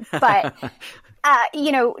 But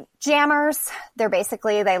Jammers,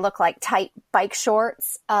 they look like tight bike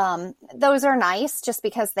shorts. Those are nice just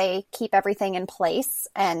because they keep everything in place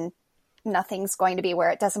and nothing's going to be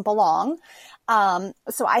where it doesn't belong.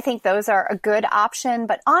 So I think those are a good option.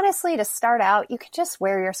 But honestly, to start out, you can just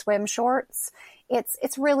wear your swim shorts.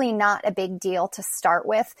 It's really not a big deal to start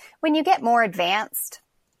with. When you get more advanced,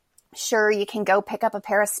 sure, you can go pick up a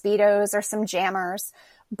pair of Speedos or some Jammers,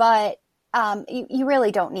 but you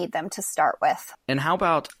really don't need them to start with. And how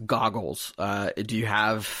about goggles? Do you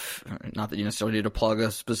have, not that you necessarily need to plug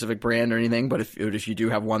a specific brand or anything, but if you do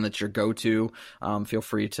have one that's your go-to, feel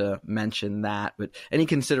free to mention that. But any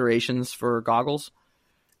considerations for goggles?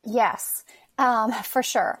 Yes, for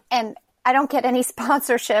sure. And I don't get any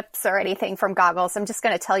sponsorships or anything from goggles. I'm just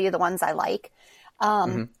going to tell you the ones I like.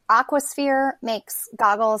 Aquasphere makes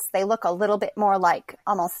goggles. They look a little bit more like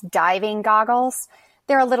almost diving goggles.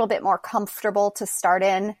 They're a little bit more comfortable to start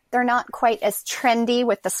in. They're not quite as trendy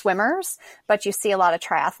with the swimmers, but you see a lot of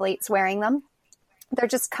triathletes wearing them. They're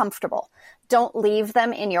just comfortable. Don't leave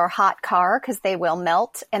them in your hot car because they will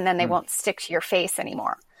melt and then they won't stick to your face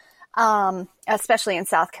anymore. Especially in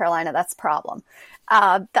South Carolina, that's a problem.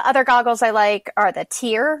 The other goggles I like are the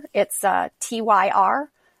TYR. It's TYR.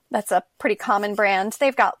 That's a pretty common brand.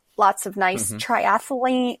 They've got lots of nice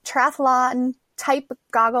triathlon type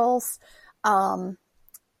goggles.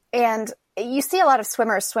 And you see a lot of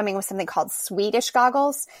swimmers swimming with something called Swedish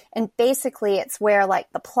goggles. And basically it's where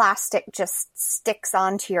like the plastic just sticks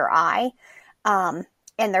onto your eye. And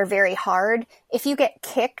they're very hard. If you get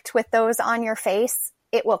kicked with those on your face,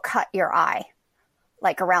 it will cut your eye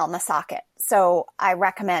like around the socket. So I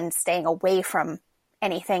recommend staying away from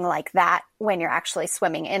anything like that when you're actually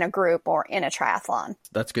swimming in a group or in a triathlon.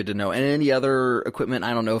 That's good to know. And any other equipment?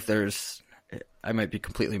 I don't know if I might be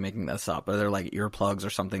completely making this up, but they're like earplugs or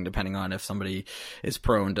something, depending on if somebody is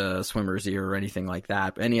prone to swimmer's ear or anything like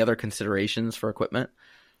that. Any other considerations for equipment?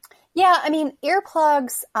 Yeah, I mean,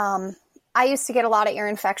 earplugs, I used to get a lot of ear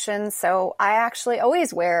infections, so I actually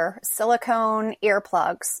always wear silicone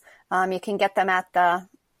earplugs. You can get them at a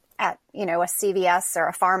CVS or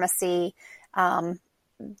a pharmacy.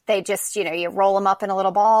 They just, you roll them up in a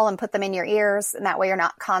little ball and put them in your ears, and that way you're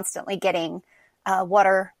not constantly getting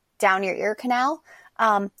water down your ear canal.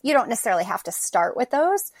 You don't necessarily have to start with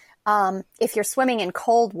those. If you're swimming in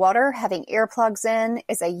cold water, having earplugs in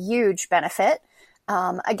is a huge benefit.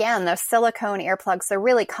 Again, those silicone earplugs, they're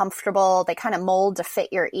really comfortable. They kind of mold to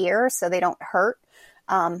fit your ear so they don't hurt.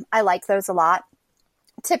 I like those a lot.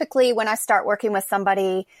 Typically, when I start working with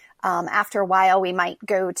somebody, after a while, we might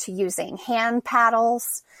go to using hand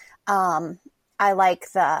paddles. I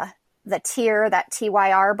like the TYR, that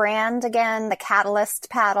TYR brand again, the Catalyst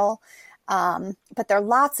paddle. But there are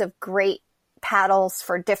lots of great paddles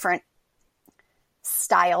for different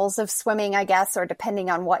styles of swimming, I guess, or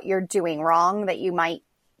depending on what you're doing wrong that you might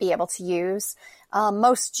be able to use.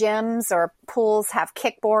 Most gyms or pools have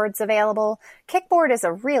kickboards available. Kickboard is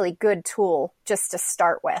a really good tool just to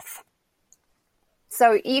start with.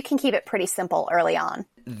 So you can keep it pretty simple early on.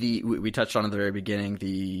 We touched on at the very beginning,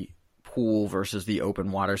 the pool versus the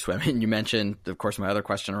open water swim. And you mentioned, of course, my other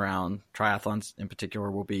question around triathlons in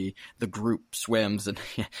particular will be the group swims. And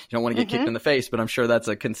you don't want to get kicked in the face, but I'm sure that's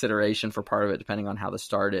a consideration for part of it, depending on how the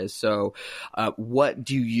start is. So what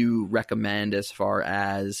do you recommend as far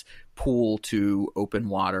as pool to open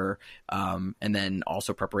water, and then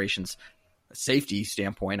also preparations? Safety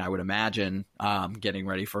standpoint, I would imagine getting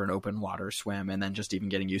ready for an open water swim, and then just even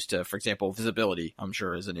getting used to, for example, visibility, I'm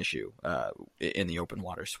sure is an issue in the open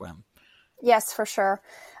water swim. Yes, for sure.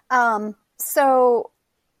 So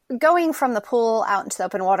going from the pool out into the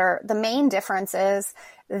open water, the main difference is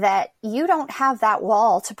that you don't have that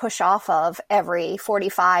wall to push off of every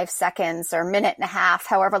 45 seconds or minute and a half,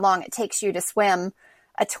 however long it takes you to swim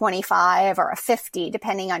a 25 or a 50,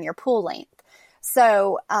 depending on your pool length.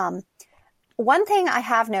 So, one thing I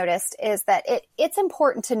have noticed is that it's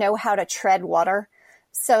important to know how to tread water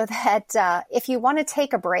so that if you want to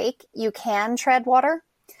take a break, you can tread water.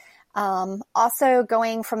 Also,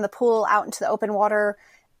 going from the pool out into the open water,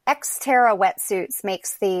 Xterra Wetsuits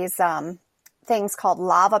makes these things called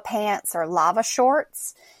lava pants or lava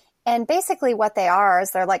shorts. And basically what they are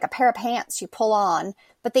is they're like a pair of pants you pull on,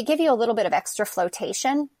 but they give you a little bit of extra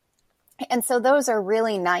flotation. And so those are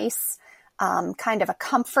really nice, kind of a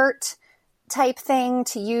comfort type thing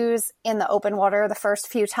to use in the open water the first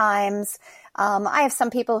few times. I have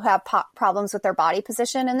some people who have problems with their body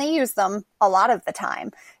position, and they use them a lot of the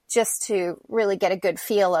time just to really get a good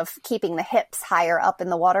feel of keeping the hips higher up in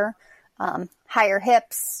the water. Higher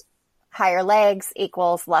hips, higher legs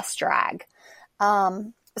equals less drag.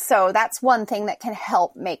 So that's one thing that can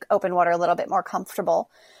help make open water a little bit more comfortable.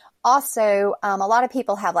 Also, a lot of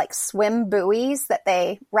people have like swim buoys that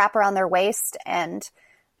they wrap around their waist and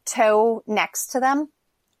tow next to them.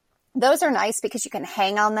 Those are nice because you can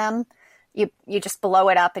hang on them. You just blow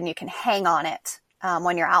it up and you can hang on it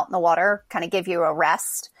when you're out in the water, kind of give you a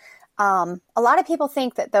rest. A lot of people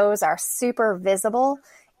think that those are super visible.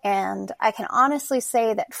 And I can honestly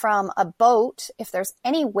say that from a boat, if there's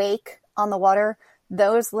any wake on the water,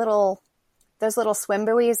 those little swim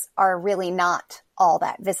buoys are really not all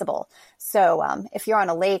that visible. So if you're on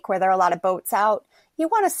a lake where there are a lot of boats out, you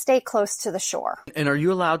want to stay close to the shore. And are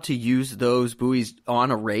you allowed to use those buoys on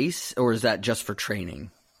a race, or is that just for training?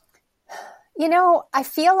 You know, I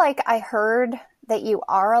feel like I heard that you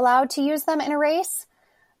are allowed to use them in a race,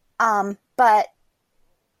 but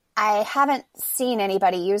I haven't seen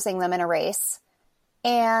anybody using them in a race.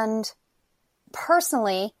 And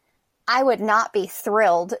personally, I would not be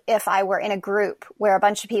thrilled if I were in a group where a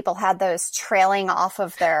bunch of people had those trailing off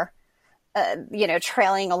of their,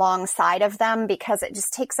 trailing alongside of them, because it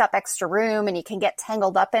just takes up extra room and you can get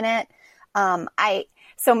tangled up in it.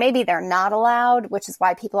 So maybe they're not allowed, which is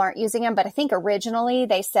why people aren't using them. But I think originally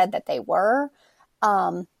they said that they were.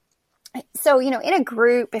 So, in a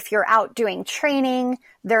group, if you're out doing training,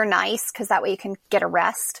 they're nice because that way you can get a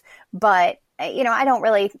rest. But,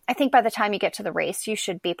 I think by the time you get to the race, you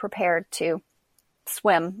should be prepared to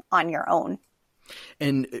swim on your own.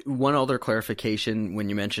 And one other clarification when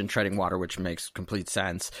you mentioned treading water, which makes complete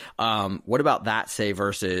sense. What about that, say,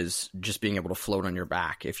 versus just being able to float on your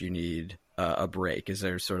back if you need a break? Is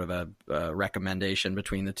there sort of a recommendation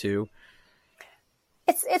between the two?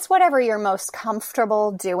 It's whatever you're most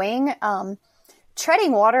comfortable doing.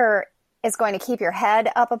 Treading water is going to keep your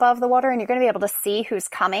head up above the water, and you're going to be able to see who's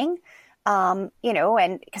coming. And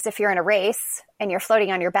because if you're in a race and you're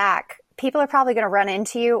floating on your back, people are probably going to run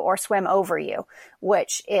into you or swim over you,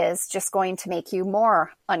 which is just going to make you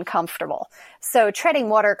more uncomfortable. So treading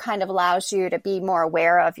water kind of allows you to be more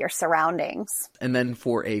aware of your surroundings. And then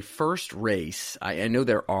for a first race, I know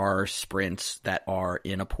there are sprints that are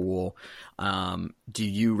in a pool. Do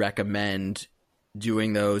you recommend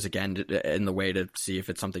doing those again in the way to see if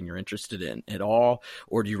it's something you're interested in at all?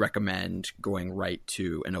 Or do you recommend going right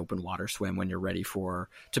to an open water swim when you're ready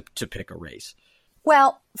to pick a race?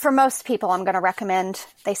 Well, for most people, I'm going to recommend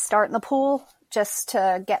they start in the pool just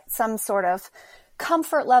to get some sort of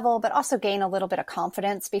comfort level, but also gain a little bit of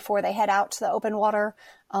confidence before they head out to the open water.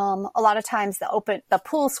 A lot of times the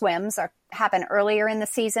pool swims happen earlier in the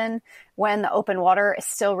season when the open water is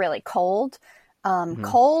still really cold.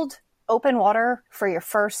 Cold open water for your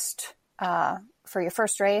first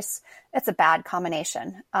race, it's a bad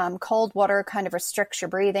combination. Cold water kind of restricts your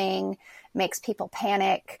breathing, makes people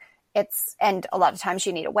panic. And a lot of times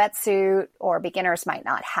you need a wetsuit, or beginners might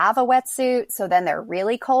not have a wetsuit. So then they're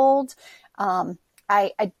really cold.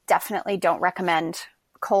 I definitely don't recommend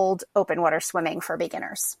cold open water swimming for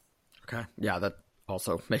beginners. Okay. Yeah, that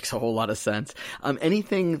also makes a whole lot of sense.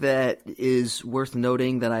 Anything that is worth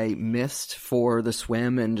noting that I missed for the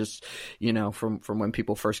swim, and just, from when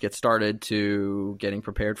people first get started to getting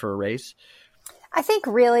prepared for a race? I think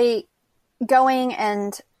really going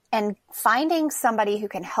and finding somebody who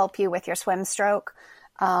can help you with your swim stroke,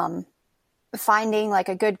 finding like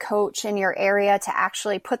a good coach in your area to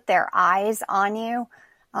actually put their eyes on you,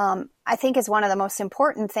 I think is one of the most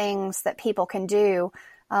important things that people can do.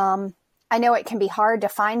 I know it can be hard to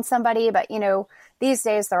find somebody, but these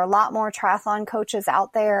days there are a lot more triathlon coaches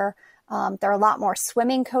out there. There are a lot more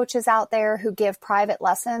swimming coaches out there who give private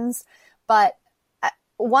lessons, but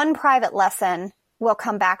one private lesson will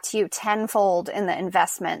come back to you tenfold in the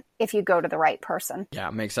investment if you go to the right person. Yeah,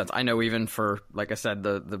 it makes sense. I know even for, like I said,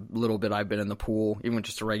 the little bit I've been in the pool, even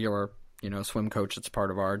just a regular, swim coach that's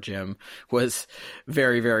part of our gym was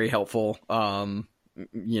very, very helpful, and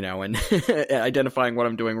identifying what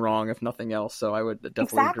I'm doing wrong, if nothing else. So I would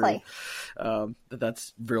definitely agree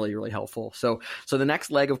that's really, really helpful. So the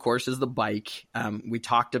next leg, of course, is the bike. We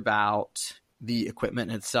talked about the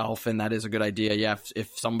equipment itself, and that is a good idea. Yeah,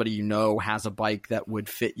 if somebody has a bike that would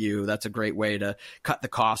fit you, that's a great way to cut the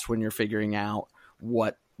cost when you're figuring out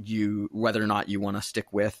whether or not you want to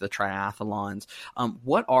stick with the triathlons.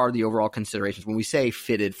 What are the overall considerations when we say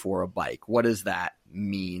fitted for a bike? What does that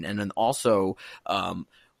mean? And then also,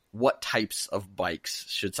 what types of bikes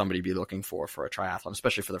should somebody be looking for a triathlon,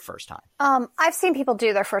 especially for the first time? I've seen people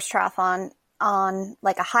do their first triathlon on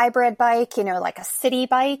like a hybrid bike, like a city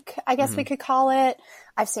bike, I guess we could call it.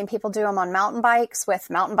 I've seen people do them on mountain bikes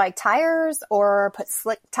with mountain bike tires, or put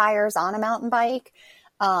slick tires on a mountain bike.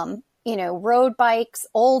 road bikes,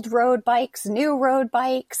 old road bikes, new road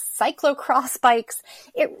bikes, cyclocross bikes.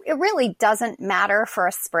 It really doesn't matter for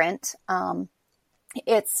a sprint.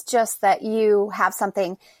 It's just that you have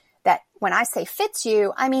something that, when I say fits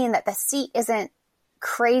you, I mean that the seat isn't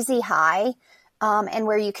crazy high, and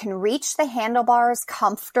where you can reach the handlebars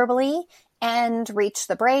comfortably and reach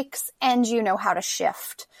the brakes, and you know how to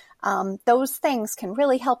shift. Those things can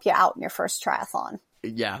really help you out in your first triathlon.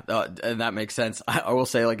 Yeah, and that makes sense. I will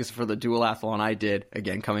say, like, for the duathlon I did,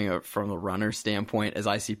 again, coming up from the runner standpoint, as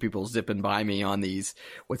I see people zipping by me on these,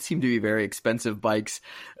 what seem to be very expensive bikes,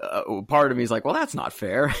 part of me is like, well, that's not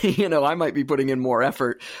fair. I might be putting in more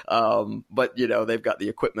effort, but, they've got the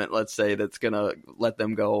equipment, let's say, that's going to let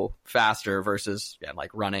them go faster versus, like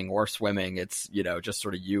running or swimming. It's, just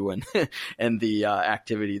sort of you and, and the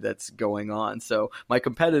activity that's going on. So my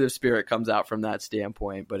competitive spirit comes out from that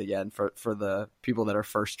standpoint. But again, for the people that are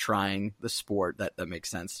first trying the sport, that makes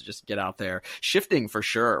sense to just get out there. Shifting for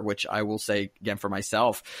sure, which I will say again for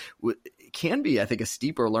myself, can be, I think, a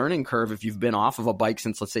steeper learning curve if you've been off of a bike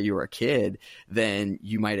since, let's say, you were a kid, than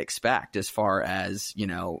you might expect, as far as,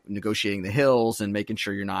 negotiating the hills and making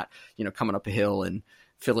sure you're not, coming up a hill and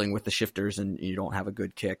fiddling with the shifters and you don't have a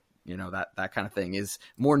good kick. That kind of thing is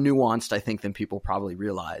more nuanced, I think, than people probably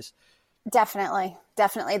realize. Definitely.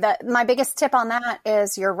 My biggest tip on that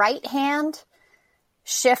is your right hand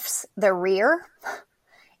shifts the rear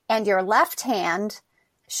and your left hand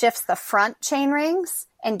shifts the front chain rings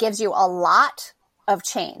and gives you a lot of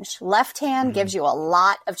change. Left hand gives you a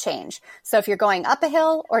lot of change. So if you're going up a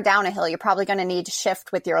hill or down a hill, you're probably going to need to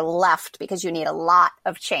shift with your left because you need a lot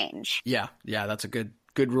of change. Yeah, that's a good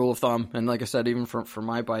rule of thumb. And like I said, even for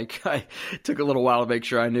my bike, I took a little while to make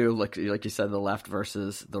sure I knew, like you said, the left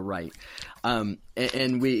versus the right. And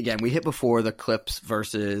we hit before the clips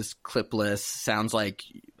versus clipless. Sounds like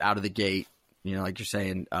out of the gate, like you're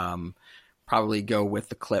saying, probably go with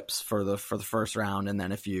the clips for the first round. And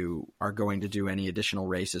then if you are going to do any additional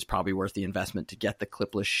races, probably worth the investment to get the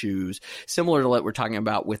clipless shoes. Similar to what we're talking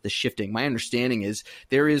about with the shifting. My understanding is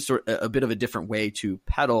there is a bit of a different way to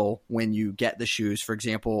pedal when you get the shoes. For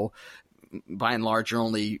example, by and large, you're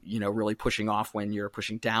only, really pushing off when you're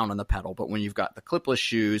pushing down on the pedal. But when you've got the clipless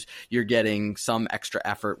shoes, you're getting some extra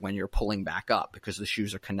effort when you're pulling back up because the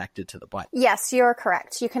shoes are connected to the bike. Yes, you're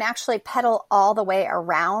correct. You can actually pedal all the way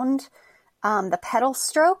around the pedal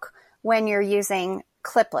stroke when you're using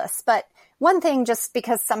clipless. But one thing, just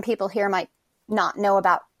because some people here might not know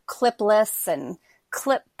about clipless and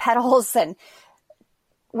clip pedals, and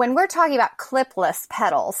when we're talking about clipless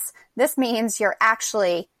pedals, this means you're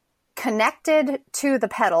actually connected to the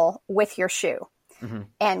pedal with your shoe.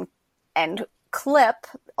 And clip,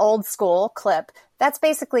 old school clip, that's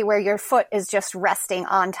basically where your foot is just resting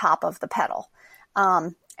on top of the pedal.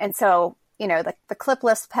 And so the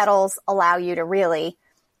clipless pedals allow you to really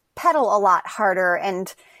pedal a lot harder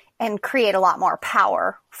and create a lot more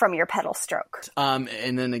power from your pedal stroke. And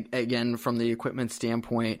then again, from the equipment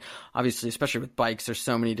standpoint, obviously, especially with bikes, there's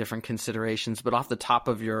so many different considerations, but off the top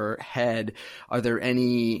of your head, are there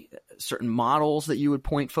any certain models that you would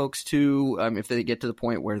point folks to if they get to the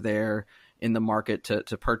point where they're in the market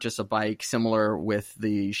to purchase a bike? Similar with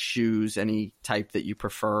the shoes, any type that you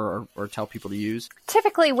prefer or tell people to use?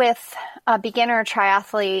 Typically with a beginner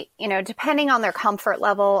triathlete, depending on their comfort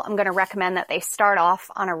level, I'm going to recommend that they start off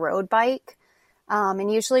on a road bike.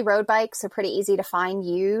 And usually road bikes are pretty easy to find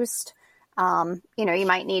used. You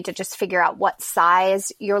might need to just figure out what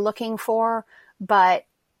size you're looking for, but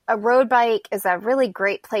a road bike is a really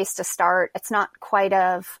great place to start. It's not quite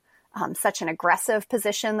of such an aggressive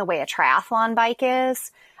position the way a triathlon bike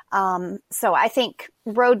is. So I think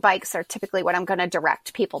road bikes are typically what I'm going to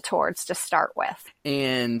direct people towards to start with.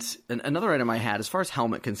 And another item I had, as far as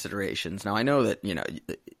helmet considerations. Now I know that,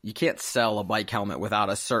 you can't sell a bike helmet without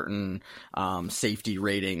a certain safety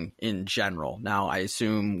rating in general. Now I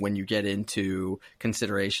assume when you get into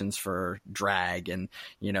considerations for drag and,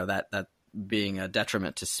 that being a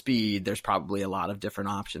detriment to speed, there's probably a lot of different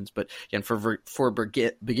options. But again, for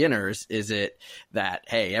beginners, is it that,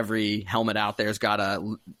 hey, every helmet out there's got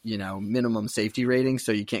a, minimum safety rating,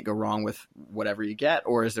 so you can't go wrong with whatever you get?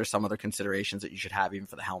 Or is there some other considerations that you should have even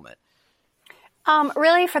for the helmet?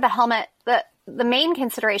 Really for the helmet, the main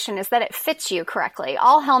consideration is that it fits you correctly.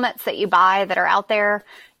 All helmets that you buy that are out there,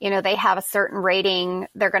 they have a certain rating.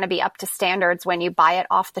 They're going to be up to standards when you buy it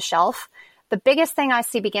off the shelf. The biggest thing I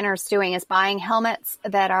see beginners doing is buying helmets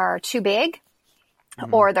that are too big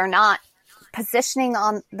or they're not positioning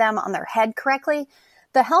them on their head correctly.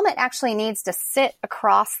 The helmet actually needs to sit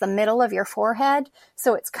across the middle of your forehead,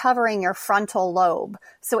 so it's covering your frontal lobe.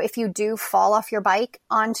 So if you do fall off your bike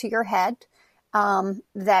onto your head,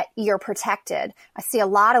 that you're protected. I see a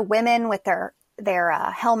lot of women with their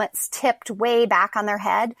helmets tipped way back on their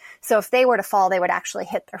head. So if they were to fall, they would actually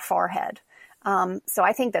hit their forehead. So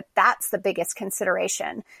I think that that's the biggest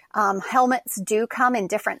consideration. Helmets do come in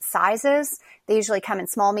different sizes. They usually come in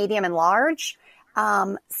small, medium, and large.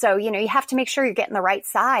 So, you have to make sure you're getting the right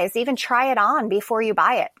size. Even try it on before you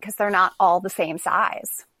buy it, because they're not all the same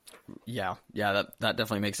size. Yeah, that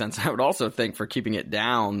definitely makes sense. I would also think for keeping it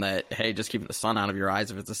down that, hey, just keeping the sun out of your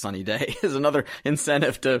eyes if it's a sunny day is another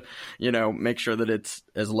incentive to, make sure that it's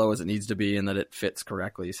as low as it needs to be and that it fits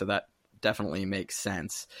correctly. So that definitely makes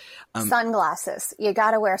sense. Sunglasses. You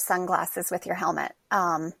got to wear sunglasses with your helmet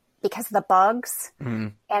because of the bugs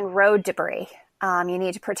and road debris. You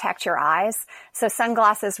need to protect your eyes. So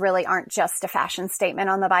sunglasses really aren't just a fashion statement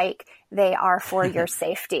on the bike. They are for your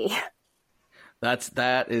safety.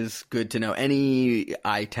 That is good to know.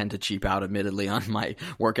 I tend to cheap out admittedly on my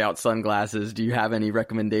workout sunglasses. Do you have any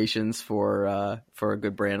recommendations for a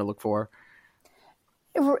good brand to look for?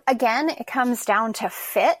 Again, it comes down to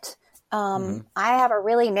fit. I have a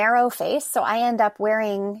really narrow face, so I end up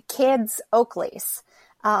wearing kids' Oakleys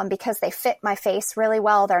because they fit my face really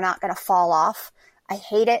well. They're not going to fall off. I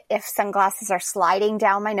hate it if sunglasses are sliding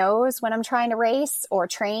down my nose when I'm trying to race or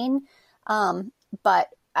train. But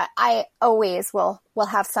I always will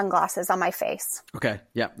have sunglasses on my face. Okay.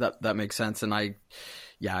 Yeah, that makes sense. And I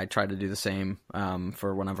try to do the same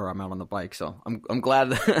for whenever I'm out on the bike. So I'm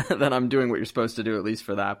glad that I'm doing what you're supposed to do, at least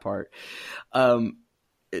for that part.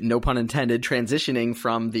 No pun intended, transitioning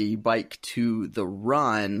from the bike to the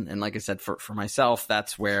run. And like I said, for myself,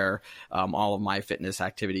 that's where all of my fitness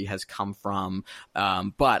activity has come from.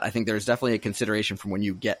 But I think there's definitely a consideration from when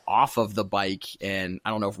you get off of the bike, and I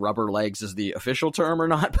don't know if rubber legs is the official term or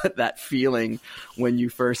not, but that feeling when you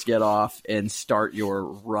first get off and start your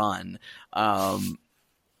run.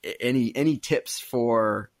 Any tips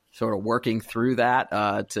for sort of working through that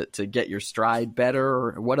to get your stride better?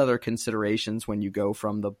 Or what other considerations when you go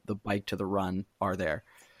from the bike to the run are there?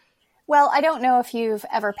 Well, I don't know if you've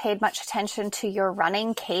ever paid much attention to your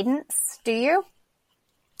running cadence. Do you?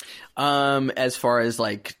 As far as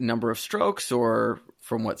like number of strokes, or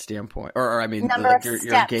from what standpoint? Or I mean, number like of your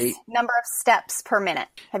steps. gait? Number of steps per minute.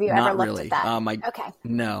 Have you ever looked at that? Okay.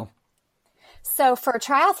 No. So for a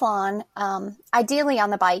triathlon, ideally on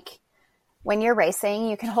the bike, when you're racing,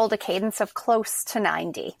 you can hold a cadence of close to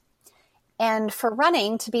 90. And for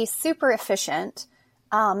running, to be super efficient,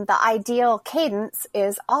 the ideal cadence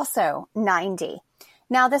is also 90.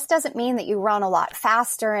 Now, this doesn't mean that you run a lot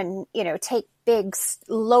faster and, take big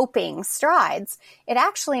loping strides. It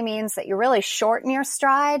actually means that you really shorten your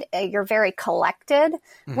stride. You're very collected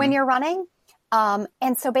when you're running.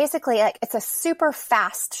 And so basically, it's a super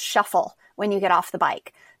fast shuffle when you get off the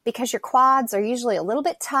bike, because your quads are usually a little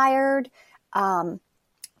bit tired.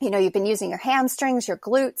 You've been using your hamstrings, your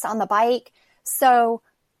glutes on the bike. So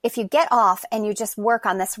if you get off and you just work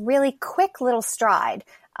on this really quick little stride,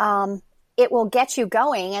 it will get you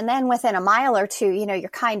going. And then within a mile or two,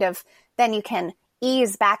 then you can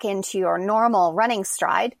ease back into your normal running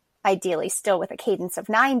stride, ideally still with a cadence of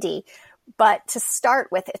 90. But to start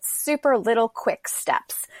with, it's super little quick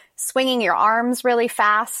steps, swinging your arms really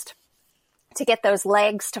fast to get those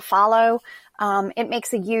legs to follow. It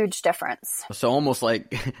makes a huge difference. So almost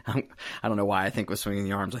like, I don't know why I think with swinging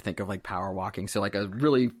the arms, I think of like power walking. So like a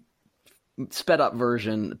really sped up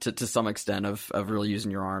version to some extent of really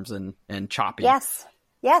using your arms and choppy. Yes.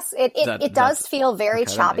 It does feel very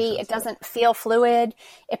choppy. It doesn't feel fluid.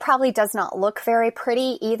 It probably does not look very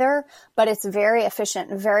pretty either, but it's very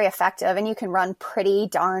efficient and very effective. And you can run pretty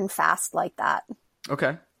darn fast like that.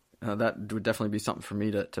 Okay. That would definitely be something for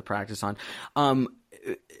me to practice on.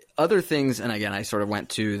 Other things, and again, I sort of went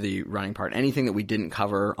to the running part. Anything that we didn't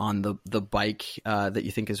cover on the bike that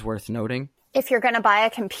you think is worth noting? If you're going to buy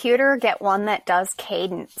a computer, get one that does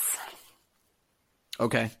cadence.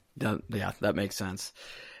 Okay. Yeah, that makes sense.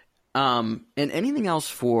 And anything else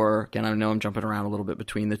for, again, I know I'm jumping around a little bit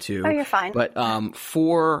between the two. Oh, you're fine. But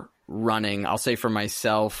for running, I'll say for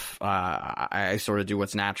myself, I sort of do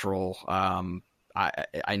what's natural.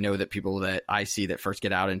 I know that people that I see that first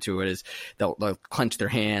get out into it is they'll clench their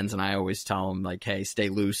hands, and I always tell them like, hey, stay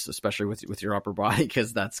loose, especially with your upper body,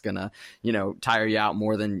 because that's gonna, tire you out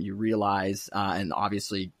more than you realize. And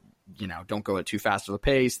obviously, don't go at too fast of a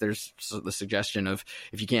pace. There's the suggestion of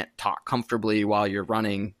if you can't talk comfortably while you're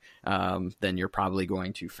running, then you're probably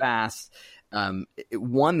going too fast.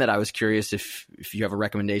 One that I was curious if you have a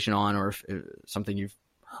recommendation on, or if something you've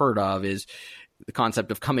heard of, is the concept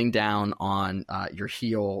of coming down on your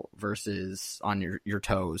heel versus on your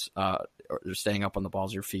toes, or staying up on the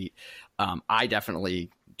balls of your feet. I definitely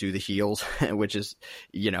do the heels, which is,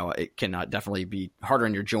 it can definitely be harder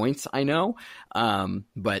on your joints, I know.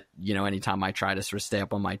 But, anytime I try to sort of stay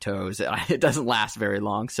up on my toes, it doesn't last very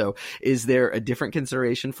long. So is there a different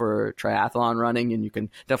consideration for triathlon running? And you can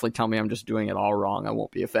definitely tell me I'm just doing it all wrong. I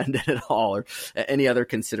won't be offended at all. Or any other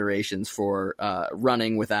considerations for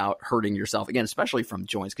running without hurting yourself? Again, especially from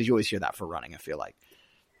joints, because you always hear that for running, I feel like.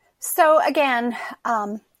 So again,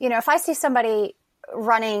 if I see somebody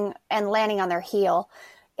running and landing on their heel,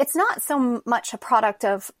 it's not so much a product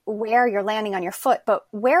of where you're landing on your foot, but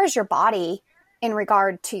where is your body in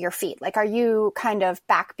regard to your feet? Like, are you kind of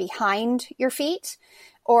back behind your feet,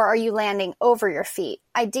 or are you landing over your feet?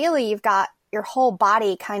 Ideally, you've got your whole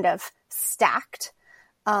body kind of stacked,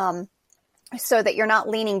 so that you're not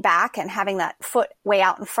leaning back and having that foot way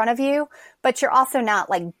out in front of you, but you're also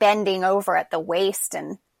not like bending over at the waist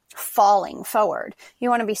and falling forward. You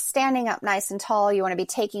want to be standing up nice and tall. You want to be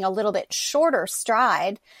taking a little bit shorter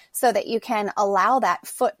stride so that you can allow that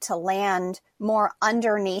foot to land more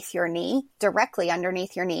underneath your knee, directly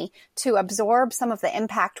underneath your knee, to absorb some of the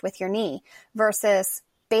impact with your knee, versus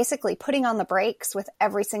basically putting on the brakes with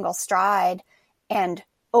every single stride and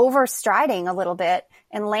overstriding a little bit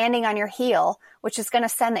and landing on your heel, which is going to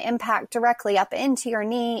send the impact directly up into your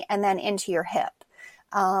knee and then into your hip.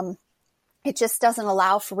 It just doesn't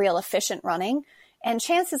allow for real efficient running. And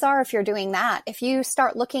chances are, if you're doing that, if you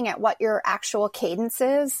start looking at what your actual cadence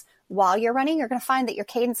is while you're running, you're going to find that your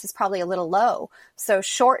cadence is probably a little low. So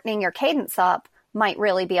shortening your cadence up might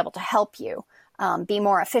really be able to help you be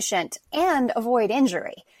more efficient and avoid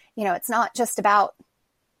injury. It's not just about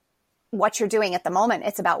what you're doing at the moment.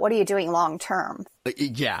 It's about what are you doing long term.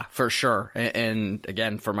 Yeah, for sure. And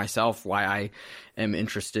again, for myself, why I am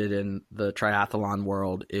interested in the triathlon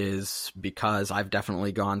world is because I've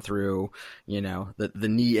definitely gone through, the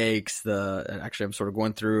knee aches, actually I'm sort of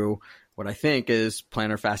going through what I think is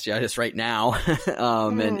plantar fasciitis right now.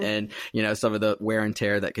 And some of the wear and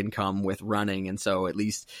tear that can come with running. And so at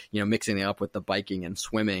least, mixing it up with the biking and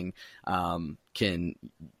swimming, can,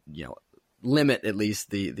 limit at least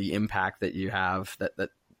the impact that you have that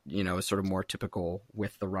is sort of more typical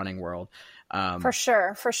with the running world. For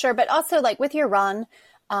sure. But also, like, with your run,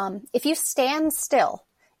 if you stand still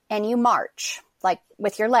and you march, like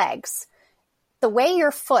with your legs, the way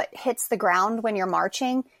your foot hits the ground when you're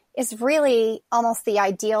marching is really almost the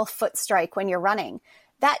ideal foot strike when you're running.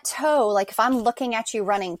 That toe, like if I'm looking at you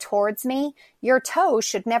running towards me, your toe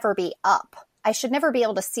should never be up. I should never be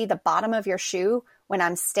able to see the bottom of your shoe when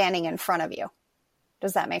I'm standing in front of you.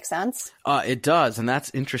 Does that make sense? It does. And that's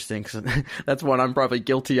interesting, because that's one I'm probably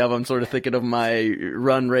guilty of. I'm sort of thinking of my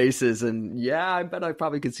run races, and I bet I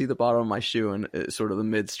probably could see the bottom of my shoe in sort of the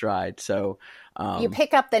mid stride. So you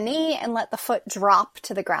pick up the knee and let the foot drop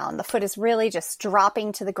to the ground. The foot is really just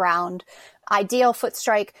dropping to the ground. Ideal foot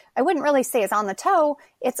strike, I wouldn't really say is on the toe.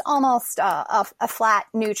 It's almost a flat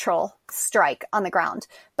neutral strike on the ground.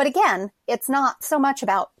 But again, it's not so much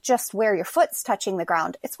about just where your foot's touching the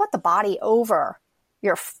ground. It's what the body over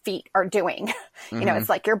your feet are doing. It's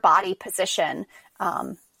like your body position,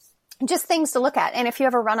 just things to look at. And if you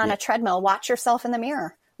ever run on a treadmill, watch yourself in the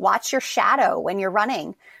mirror. Watch your shadow when you're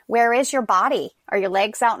running. Where is your body? Are your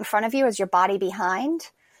legs out in front of you? Is your body behind?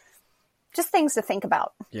 Just things to think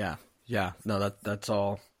about. Yeah. No, that's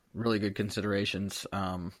all really good considerations.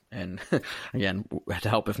 And again, to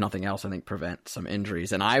help, if nothing else, I think prevent some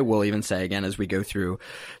injuries. And I will even say, again, as we go through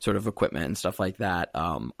sort of equipment and stuff like that,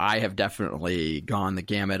 I have definitely gone the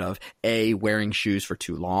gamut of A, wearing shoes for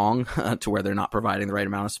too long to where they're not providing the right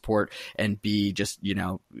amount of support, and B, just,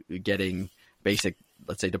 getting basic,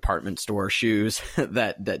 let's say, department store shoes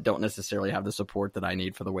that don't necessarily have the support that I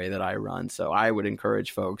need for the way that I run. So I would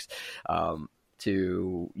encourage folks,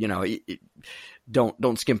 to,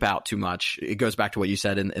 don't skimp out too much. It goes back to what you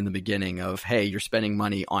said in the beginning of, hey, you're spending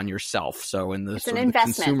money on yourself. So in the sort of the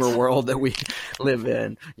consumer world that we live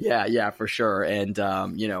in, yeah, for sure. And,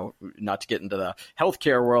 not to get into the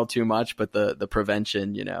healthcare world too much, but the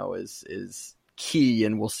prevention, is key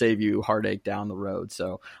and will save you heartache down the road.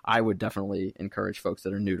 So I would definitely encourage folks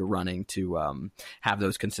that are new to running to have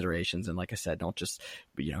those considerations. And like I said, don't just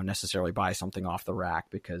necessarily buy something off the rack,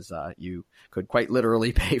 because you could quite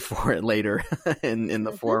literally pay for it later in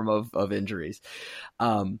the form of injuries.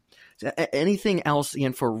 Anything else,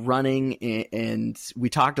 Ian, for running? And we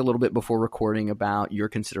talked a little bit before recording about your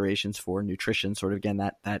considerations for nutrition, sort of, again,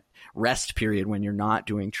 that rest period when you're not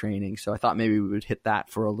doing training. So I thought maybe we would hit that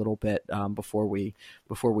for a little bit before we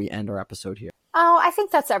end our episode here. Oh, I think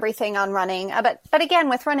that's everything on running. But again,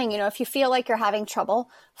 with running, if you feel like you're having trouble,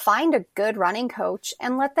 find a good running coach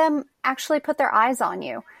and let them actually put their eyes on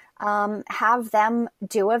you. have them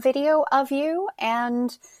do a video of you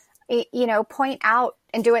and, point out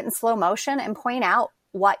and do it in slow motion and point out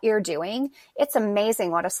what you're doing. It's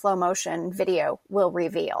amazing what a slow motion video will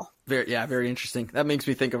reveal. Very interesting. That makes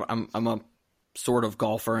me think of, I'm a sort of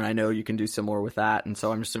golfer, and I know you can do similar with that. And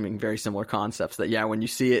so I'm assuming very similar concepts that, when you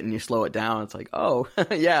see it and you slow it down, it's like, oh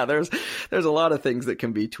yeah, there's a lot of things that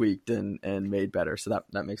can be tweaked and made better. So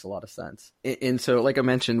that makes a lot of sense. And so, like I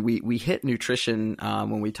mentioned, we hit nutrition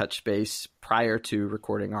when we touched base prior to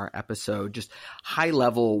recording our episode. Just high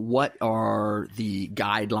level, what are the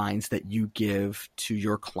guidelines that you give to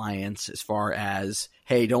your clients as far as,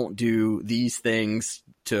 hey, don't do these things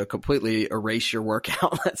to completely erase your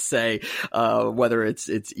workout, let's say, whether it's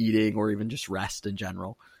eating or even just rest in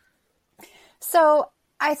general? So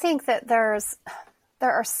I think that there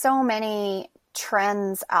are so many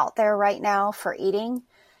trends out there right now for eating.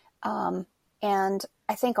 And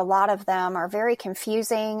I think a lot of them are very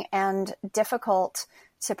confusing and difficult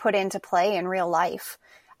to put into play in real life.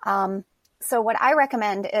 So what I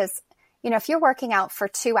recommend is, if you're working out for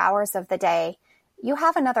 2 hours of the day, you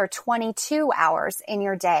have another 22 hours in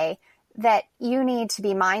your day that you need to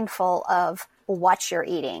be mindful of what you're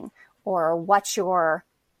eating or what you're,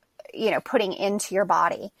 putting into your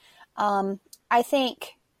body. I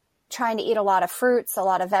think trying to eat a lot of fruits, a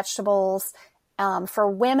lot of vegetables, for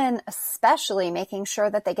women especially, making sure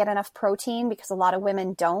that they get enough protein because a lot of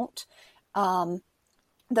women don't.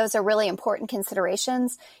 Those are really important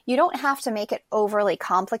considerations. You don't have to make it overly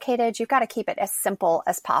complicated. You've got to keep it as simple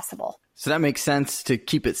as possible. So that makes sense to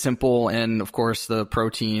keep it simple. And of course, the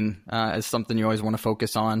protein is something you always want to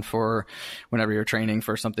focus on for whenever you're training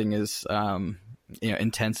for something as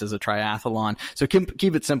intense as a triathlon. So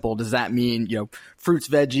keep it simple. Does that mean, fruits,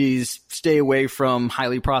 veggies, stay away from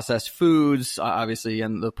highly processed foods, obviously,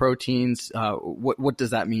 and the proteins? What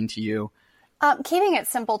does that mean to you? Keeping it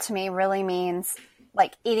simple to me really means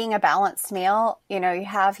like eating a balanced meal. You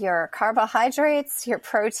have your carbohydrates, your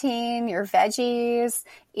protein, your veggies,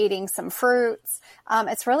 eating some fruits.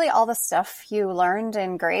 It's really all the stuff you learned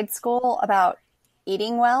in grade school about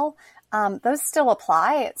eating well. Those still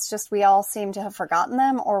apply. It's just we all seem to have forgotten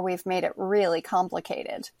them, or we've made it really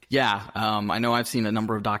complicated. Yeah. I know I've seen a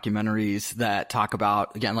number of documentaries that talk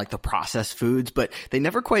about, again, like the processed foods, but they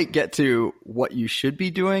never quite get to what you should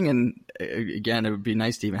be doing. And again, it would be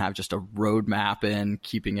nice to even have just a roadmap and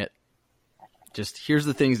keeping it just, here's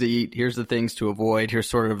the things to eat, here's the things to avoid, here's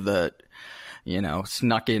sort of the,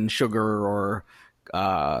 snuck in sugar or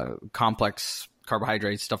complex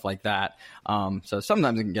carbohydrates, stuff like that. So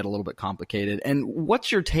sometimes it can get a little bit complicated. And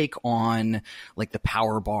what's your take on like the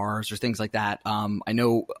power bars or things like that? I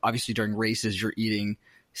know obviously during races, you're eating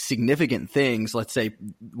significant things, let's say,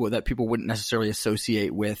 that people wouldn't necessarily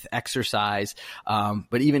associate with exercise.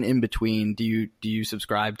 But even in between, do you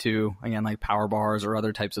subscribe to, again, like power bars or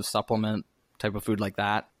other types of supplement type of food like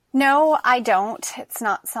that? No, I don't. It's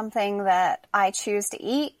not something that I choose to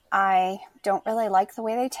eat. I don't really like the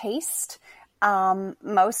way they taste.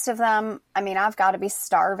 Most of them, I've got to be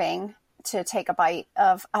starving to take a bite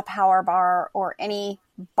of a power bar or any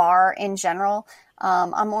bar in general.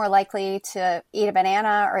 I'm more likely to eat a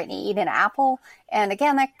banana or eat an apple. And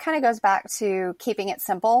again, that kind of goes back to keeping it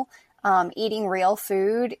simple, eating real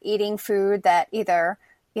food, eating food that either,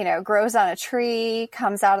 grows on a tree,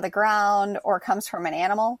 comes out of the ground, or comes from an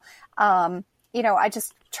animal. I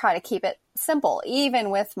just try to keep it simple,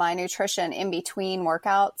 even with my nutrition in between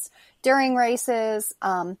workouts. During races,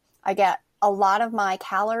 I get a lot of my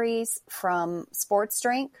calories from sports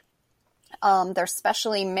drink. They're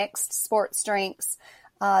specially mixed sports drinks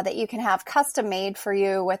that you can have custom made for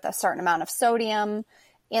you with a certain amount of sodium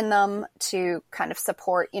in them to kind of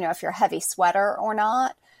support, if you're a heavy sweater or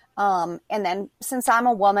not. And then since I'm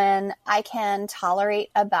a woman, I can tolerate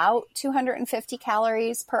about 250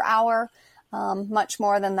 calories per hour. Much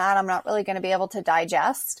more than that, I'm not really going to be able to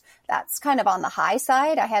digest. That's kind of on the high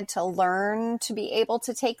side. I had to learn to be able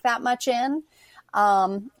to take that much in.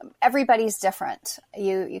 Everybody's different.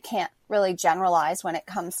 You can't really generalize when it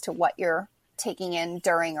comes to what you're taking in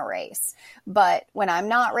during a race. But when I'm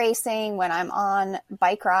not racing, when I'm on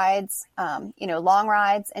bike rides, long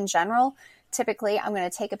rides in general, typically I'm going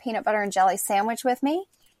to take a peanut butter and jelly sandwich with me.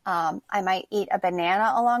 I might eat a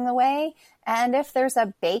banana along the way. And if there's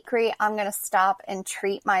a bakery, I'm going to stop and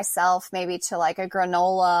treat myself maybe to like a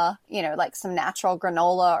granola, like some natural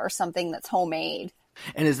granola or something that's homemade.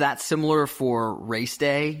 And is that similar for race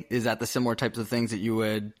day? Is that the similar types of things that you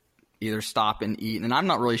would either stop and eat? And I'm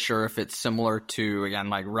not really sure if it's similar to, again,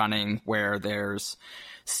 like running where there's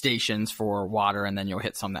stations for water, and then you'll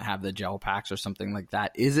hit some that have the gel packs or something like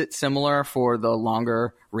that. Is it similar for the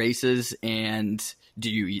longer races, and do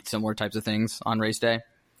you eat similar types of things on race day?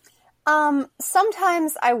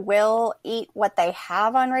 Sometimes I will eat what they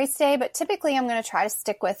have on race day, but typically I'm going to try to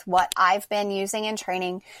stick with what I've been using in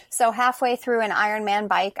training. So halfway through an Ironman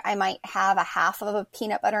bike, I might have a half of a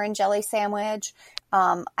peanut butter and jelly sandwich.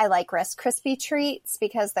 I like Rice Krispie treats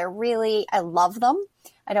because I love them.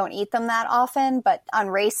 I don't eat them that often, but on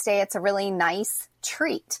race day, it's a really nice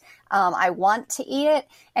treat. I want to eat it.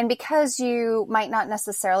 And because you might not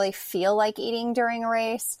necessarily feel like eating during a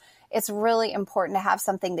race, it's really important to have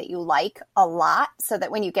something that you like a lot so that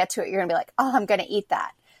when you get to it, you're going to be like, oh, I'm going to eat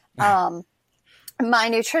that. My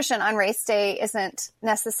nutrition on race day isn't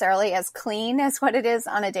necessarily as clean as what it is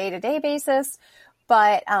on a day-to-day basis,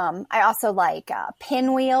 but I also like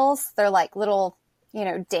pinwheels. They're like little,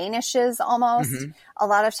 Danishes almost. Mm-hmm. A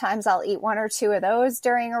lot of times I'll eat one or two of those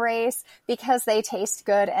during a race because they taste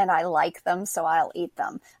good and I like them, so I'll eat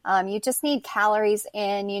them. You just need calories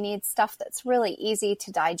in. You need stuff that's really easy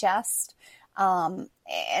to digest. And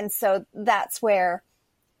so that's where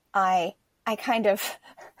I kind of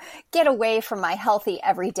get away from my healthy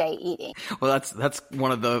everyday eating. Well, that's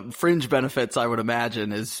one of the fringe benefits, I would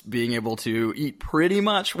imagine, is being able to eat pretty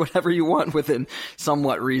much whatever you want within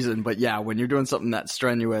somewhat reason. But yeah, when you're doing something that's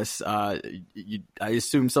strenuous, I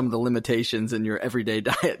assume some of the limitations in your everyday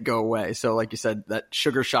diet go away. So like you said, that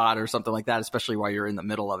sugar shot or something like that, especially while you're in the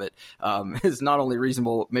middle of it, is not only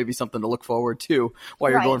reasonable, maybe something to look forward to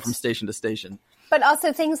while you're going from station to station. But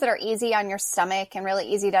also things that are easy on your stomach and really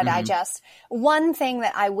easy to digest. One thing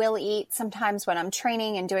that I will eat sometimes when I'm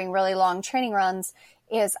training and doing really long training runs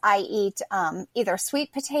is I eat either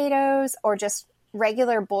sweet potatoes or just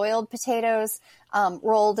regular boiled potatoes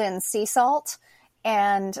rolled in sea salt.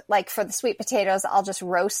 And like for the sweet potatoes, I'll just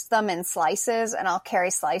roast them in slices and I'll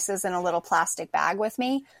carry slices in a little plastic bag with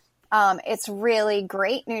me. It's really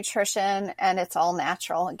great nutrition and it's all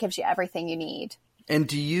natural. It gives you everything you need. And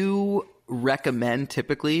do you recommend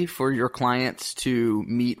typically for your clients to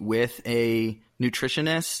meet with a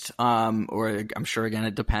nutritionist? Or I'm sure, again,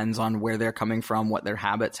 it depends on where they're coming from, what their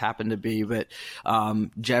habits happen to be. But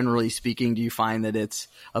generally speaking, do you find that it's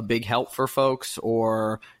a big help for folks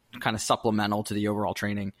or kind of supplemental to the overall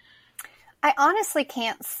training? I honestly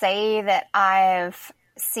can't say that I've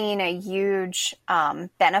seen a huge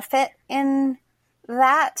benefit in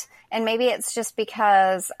that. And maybe it's just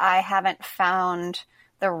because I haven't found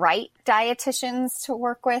the right dietitians to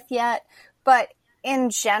work with yet. But in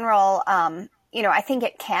general, I think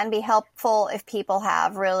it can be helpful if people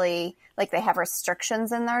have really, they have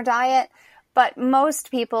restrictions in their diet. But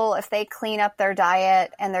most people, if they clean up their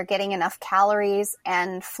diet and they're getting enough calories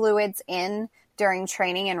and fluids in during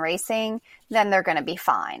training and racing, then they're going to be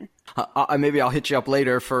fine. Maybe I'll hit you up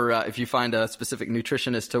later for if you find a specific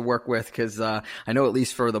nutritionist to work with, because I know at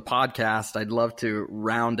least for the podcast, I'd love to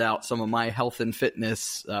round out some of my health and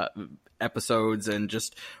fitness episodes and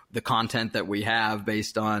just the content that we have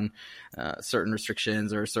based on certain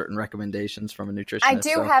restrictions or certain recommendations from a nutritionist. I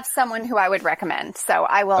do have someone who I would recommend, so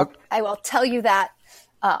I will tell you that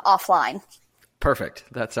offline. Perfect.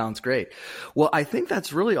 That sounds great. Well, I think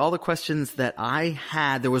that's really all the questions that I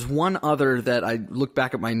had. There was one other that I looked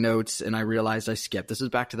back at my notes and I realized I skipped. This is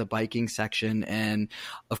back to the biking section. And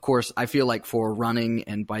of course, I feel like for running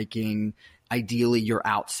and biking, ideally you're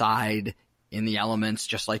outside in the elements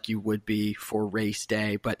just like you would be for race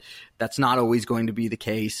day, but that's not always going to be the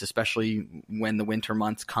case, especially when the winter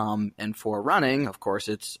months come. And for running, of course,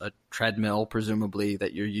 it's a treadmill, presumably,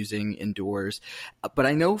 that you're using indoors. But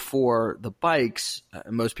I know for the bikes,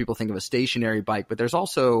 most people think of a stationary bike, but there's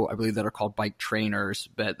also, I believe, that are called bike trainers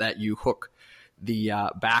that you hook the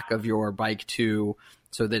back of your bike to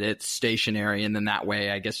so that it's stationary. And then that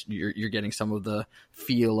way, I guess you're getting some of the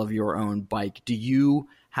feel of your own bike. Do you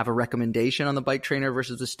have a recommendation on the bike trainer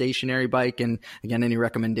versus a stationary bike? And again, any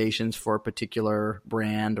recommendations for a particular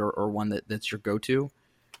brand or one that's your go-to?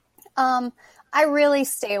 I really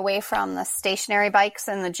stay away from the stationary bikes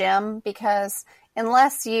in the gym because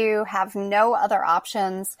unless you have no other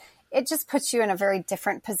options, it just puts you in a very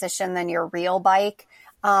different position than your real bike.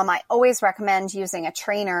 I always recommend using a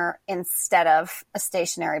trainer instead of a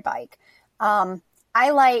stationary bike.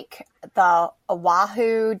 I like the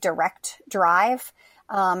Wahoo Direct Drive.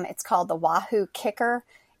 It's called the Wahoo Kicker.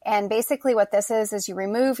 And basically what this is you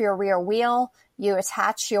remove your rear wheel, you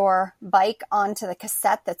attach your bike onto the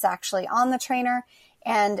cassette that's actually on the trainer.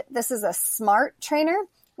 And this is a smart trainer,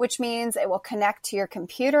 which means it will connect to your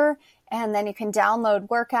computer and then you can download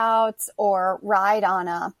workouts or ride on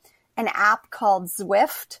an app called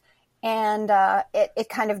Zwift. And it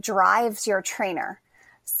kind of drives your trainer.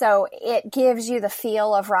 So it gives you the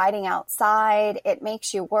feel of riding outside. It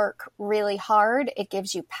makes you work really hard. It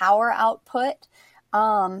gives you power output.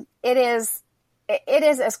 It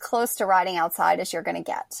is as close to riding outside as you're going to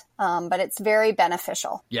get, but it's very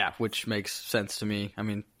beneficial. Yeah, which makes sense to me. I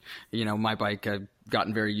mean, my bike I've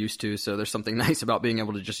gotten very used to, so there's something nice about being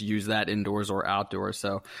able to just use that indoors or outdoors.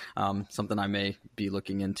 So something I may be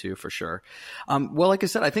looking into for sure. Well, like I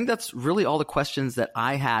said, I think that's really all the questions that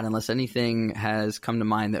I had, unless anything has come to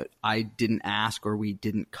mind that I didn't ask or we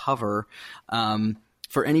didn't cover.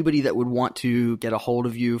 For anybody that would want to get a hold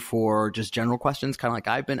of you for just general questions, kind of like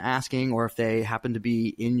I've been asking, or if they happen to be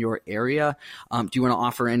in your area, do you want to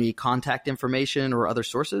offer any contact information or other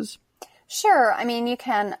sources? Sure. I mean,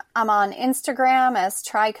 I'm on Instagram as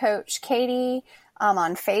TriCoach Katie. I'm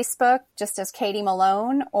on Facebook just as Katie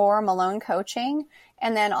Malone or Malone Coaching.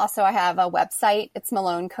 And then also I have a website. It's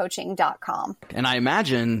malonecoaching.com. And I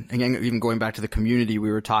imagine, again, even going back to the community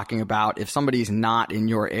we were talking about, if somebody's not in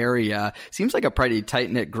your area, seems like a pretty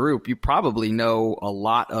tight-knit group. You probably know a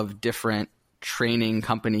lot of different training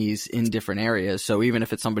companies in different areas. So even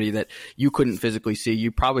if it's somebody that you couldn't physically see,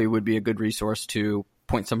 you probably would be a good resource to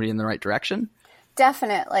point somebody in the right direction.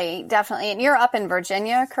 Definitely. And you're up in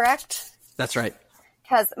Virginia, correct? That's right.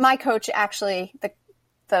 Because my coach actually,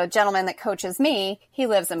 the gentleman that coaches me, he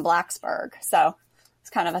lives in Blacksburg. So it's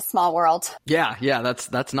kind of a small world. Yeah,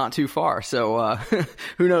 that's not too far. So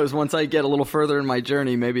who knows? Once I get a little further in my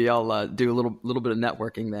journey, maybe I'll do a little bit of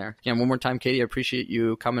networking there. Again, one more time, Katie, I appreciate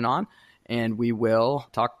you coming on, and we will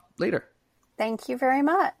talk later. Thank you very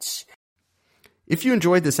much. If you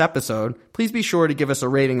enjoyed this episode, please be sure to give us a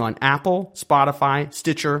rating on Apple, Spotify,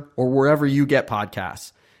 Stitcher, or wherever you get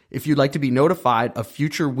podcasts. If you'd like to be notified of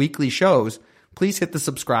future weekly shows, please hit the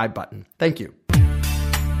subscribe button. Thank you.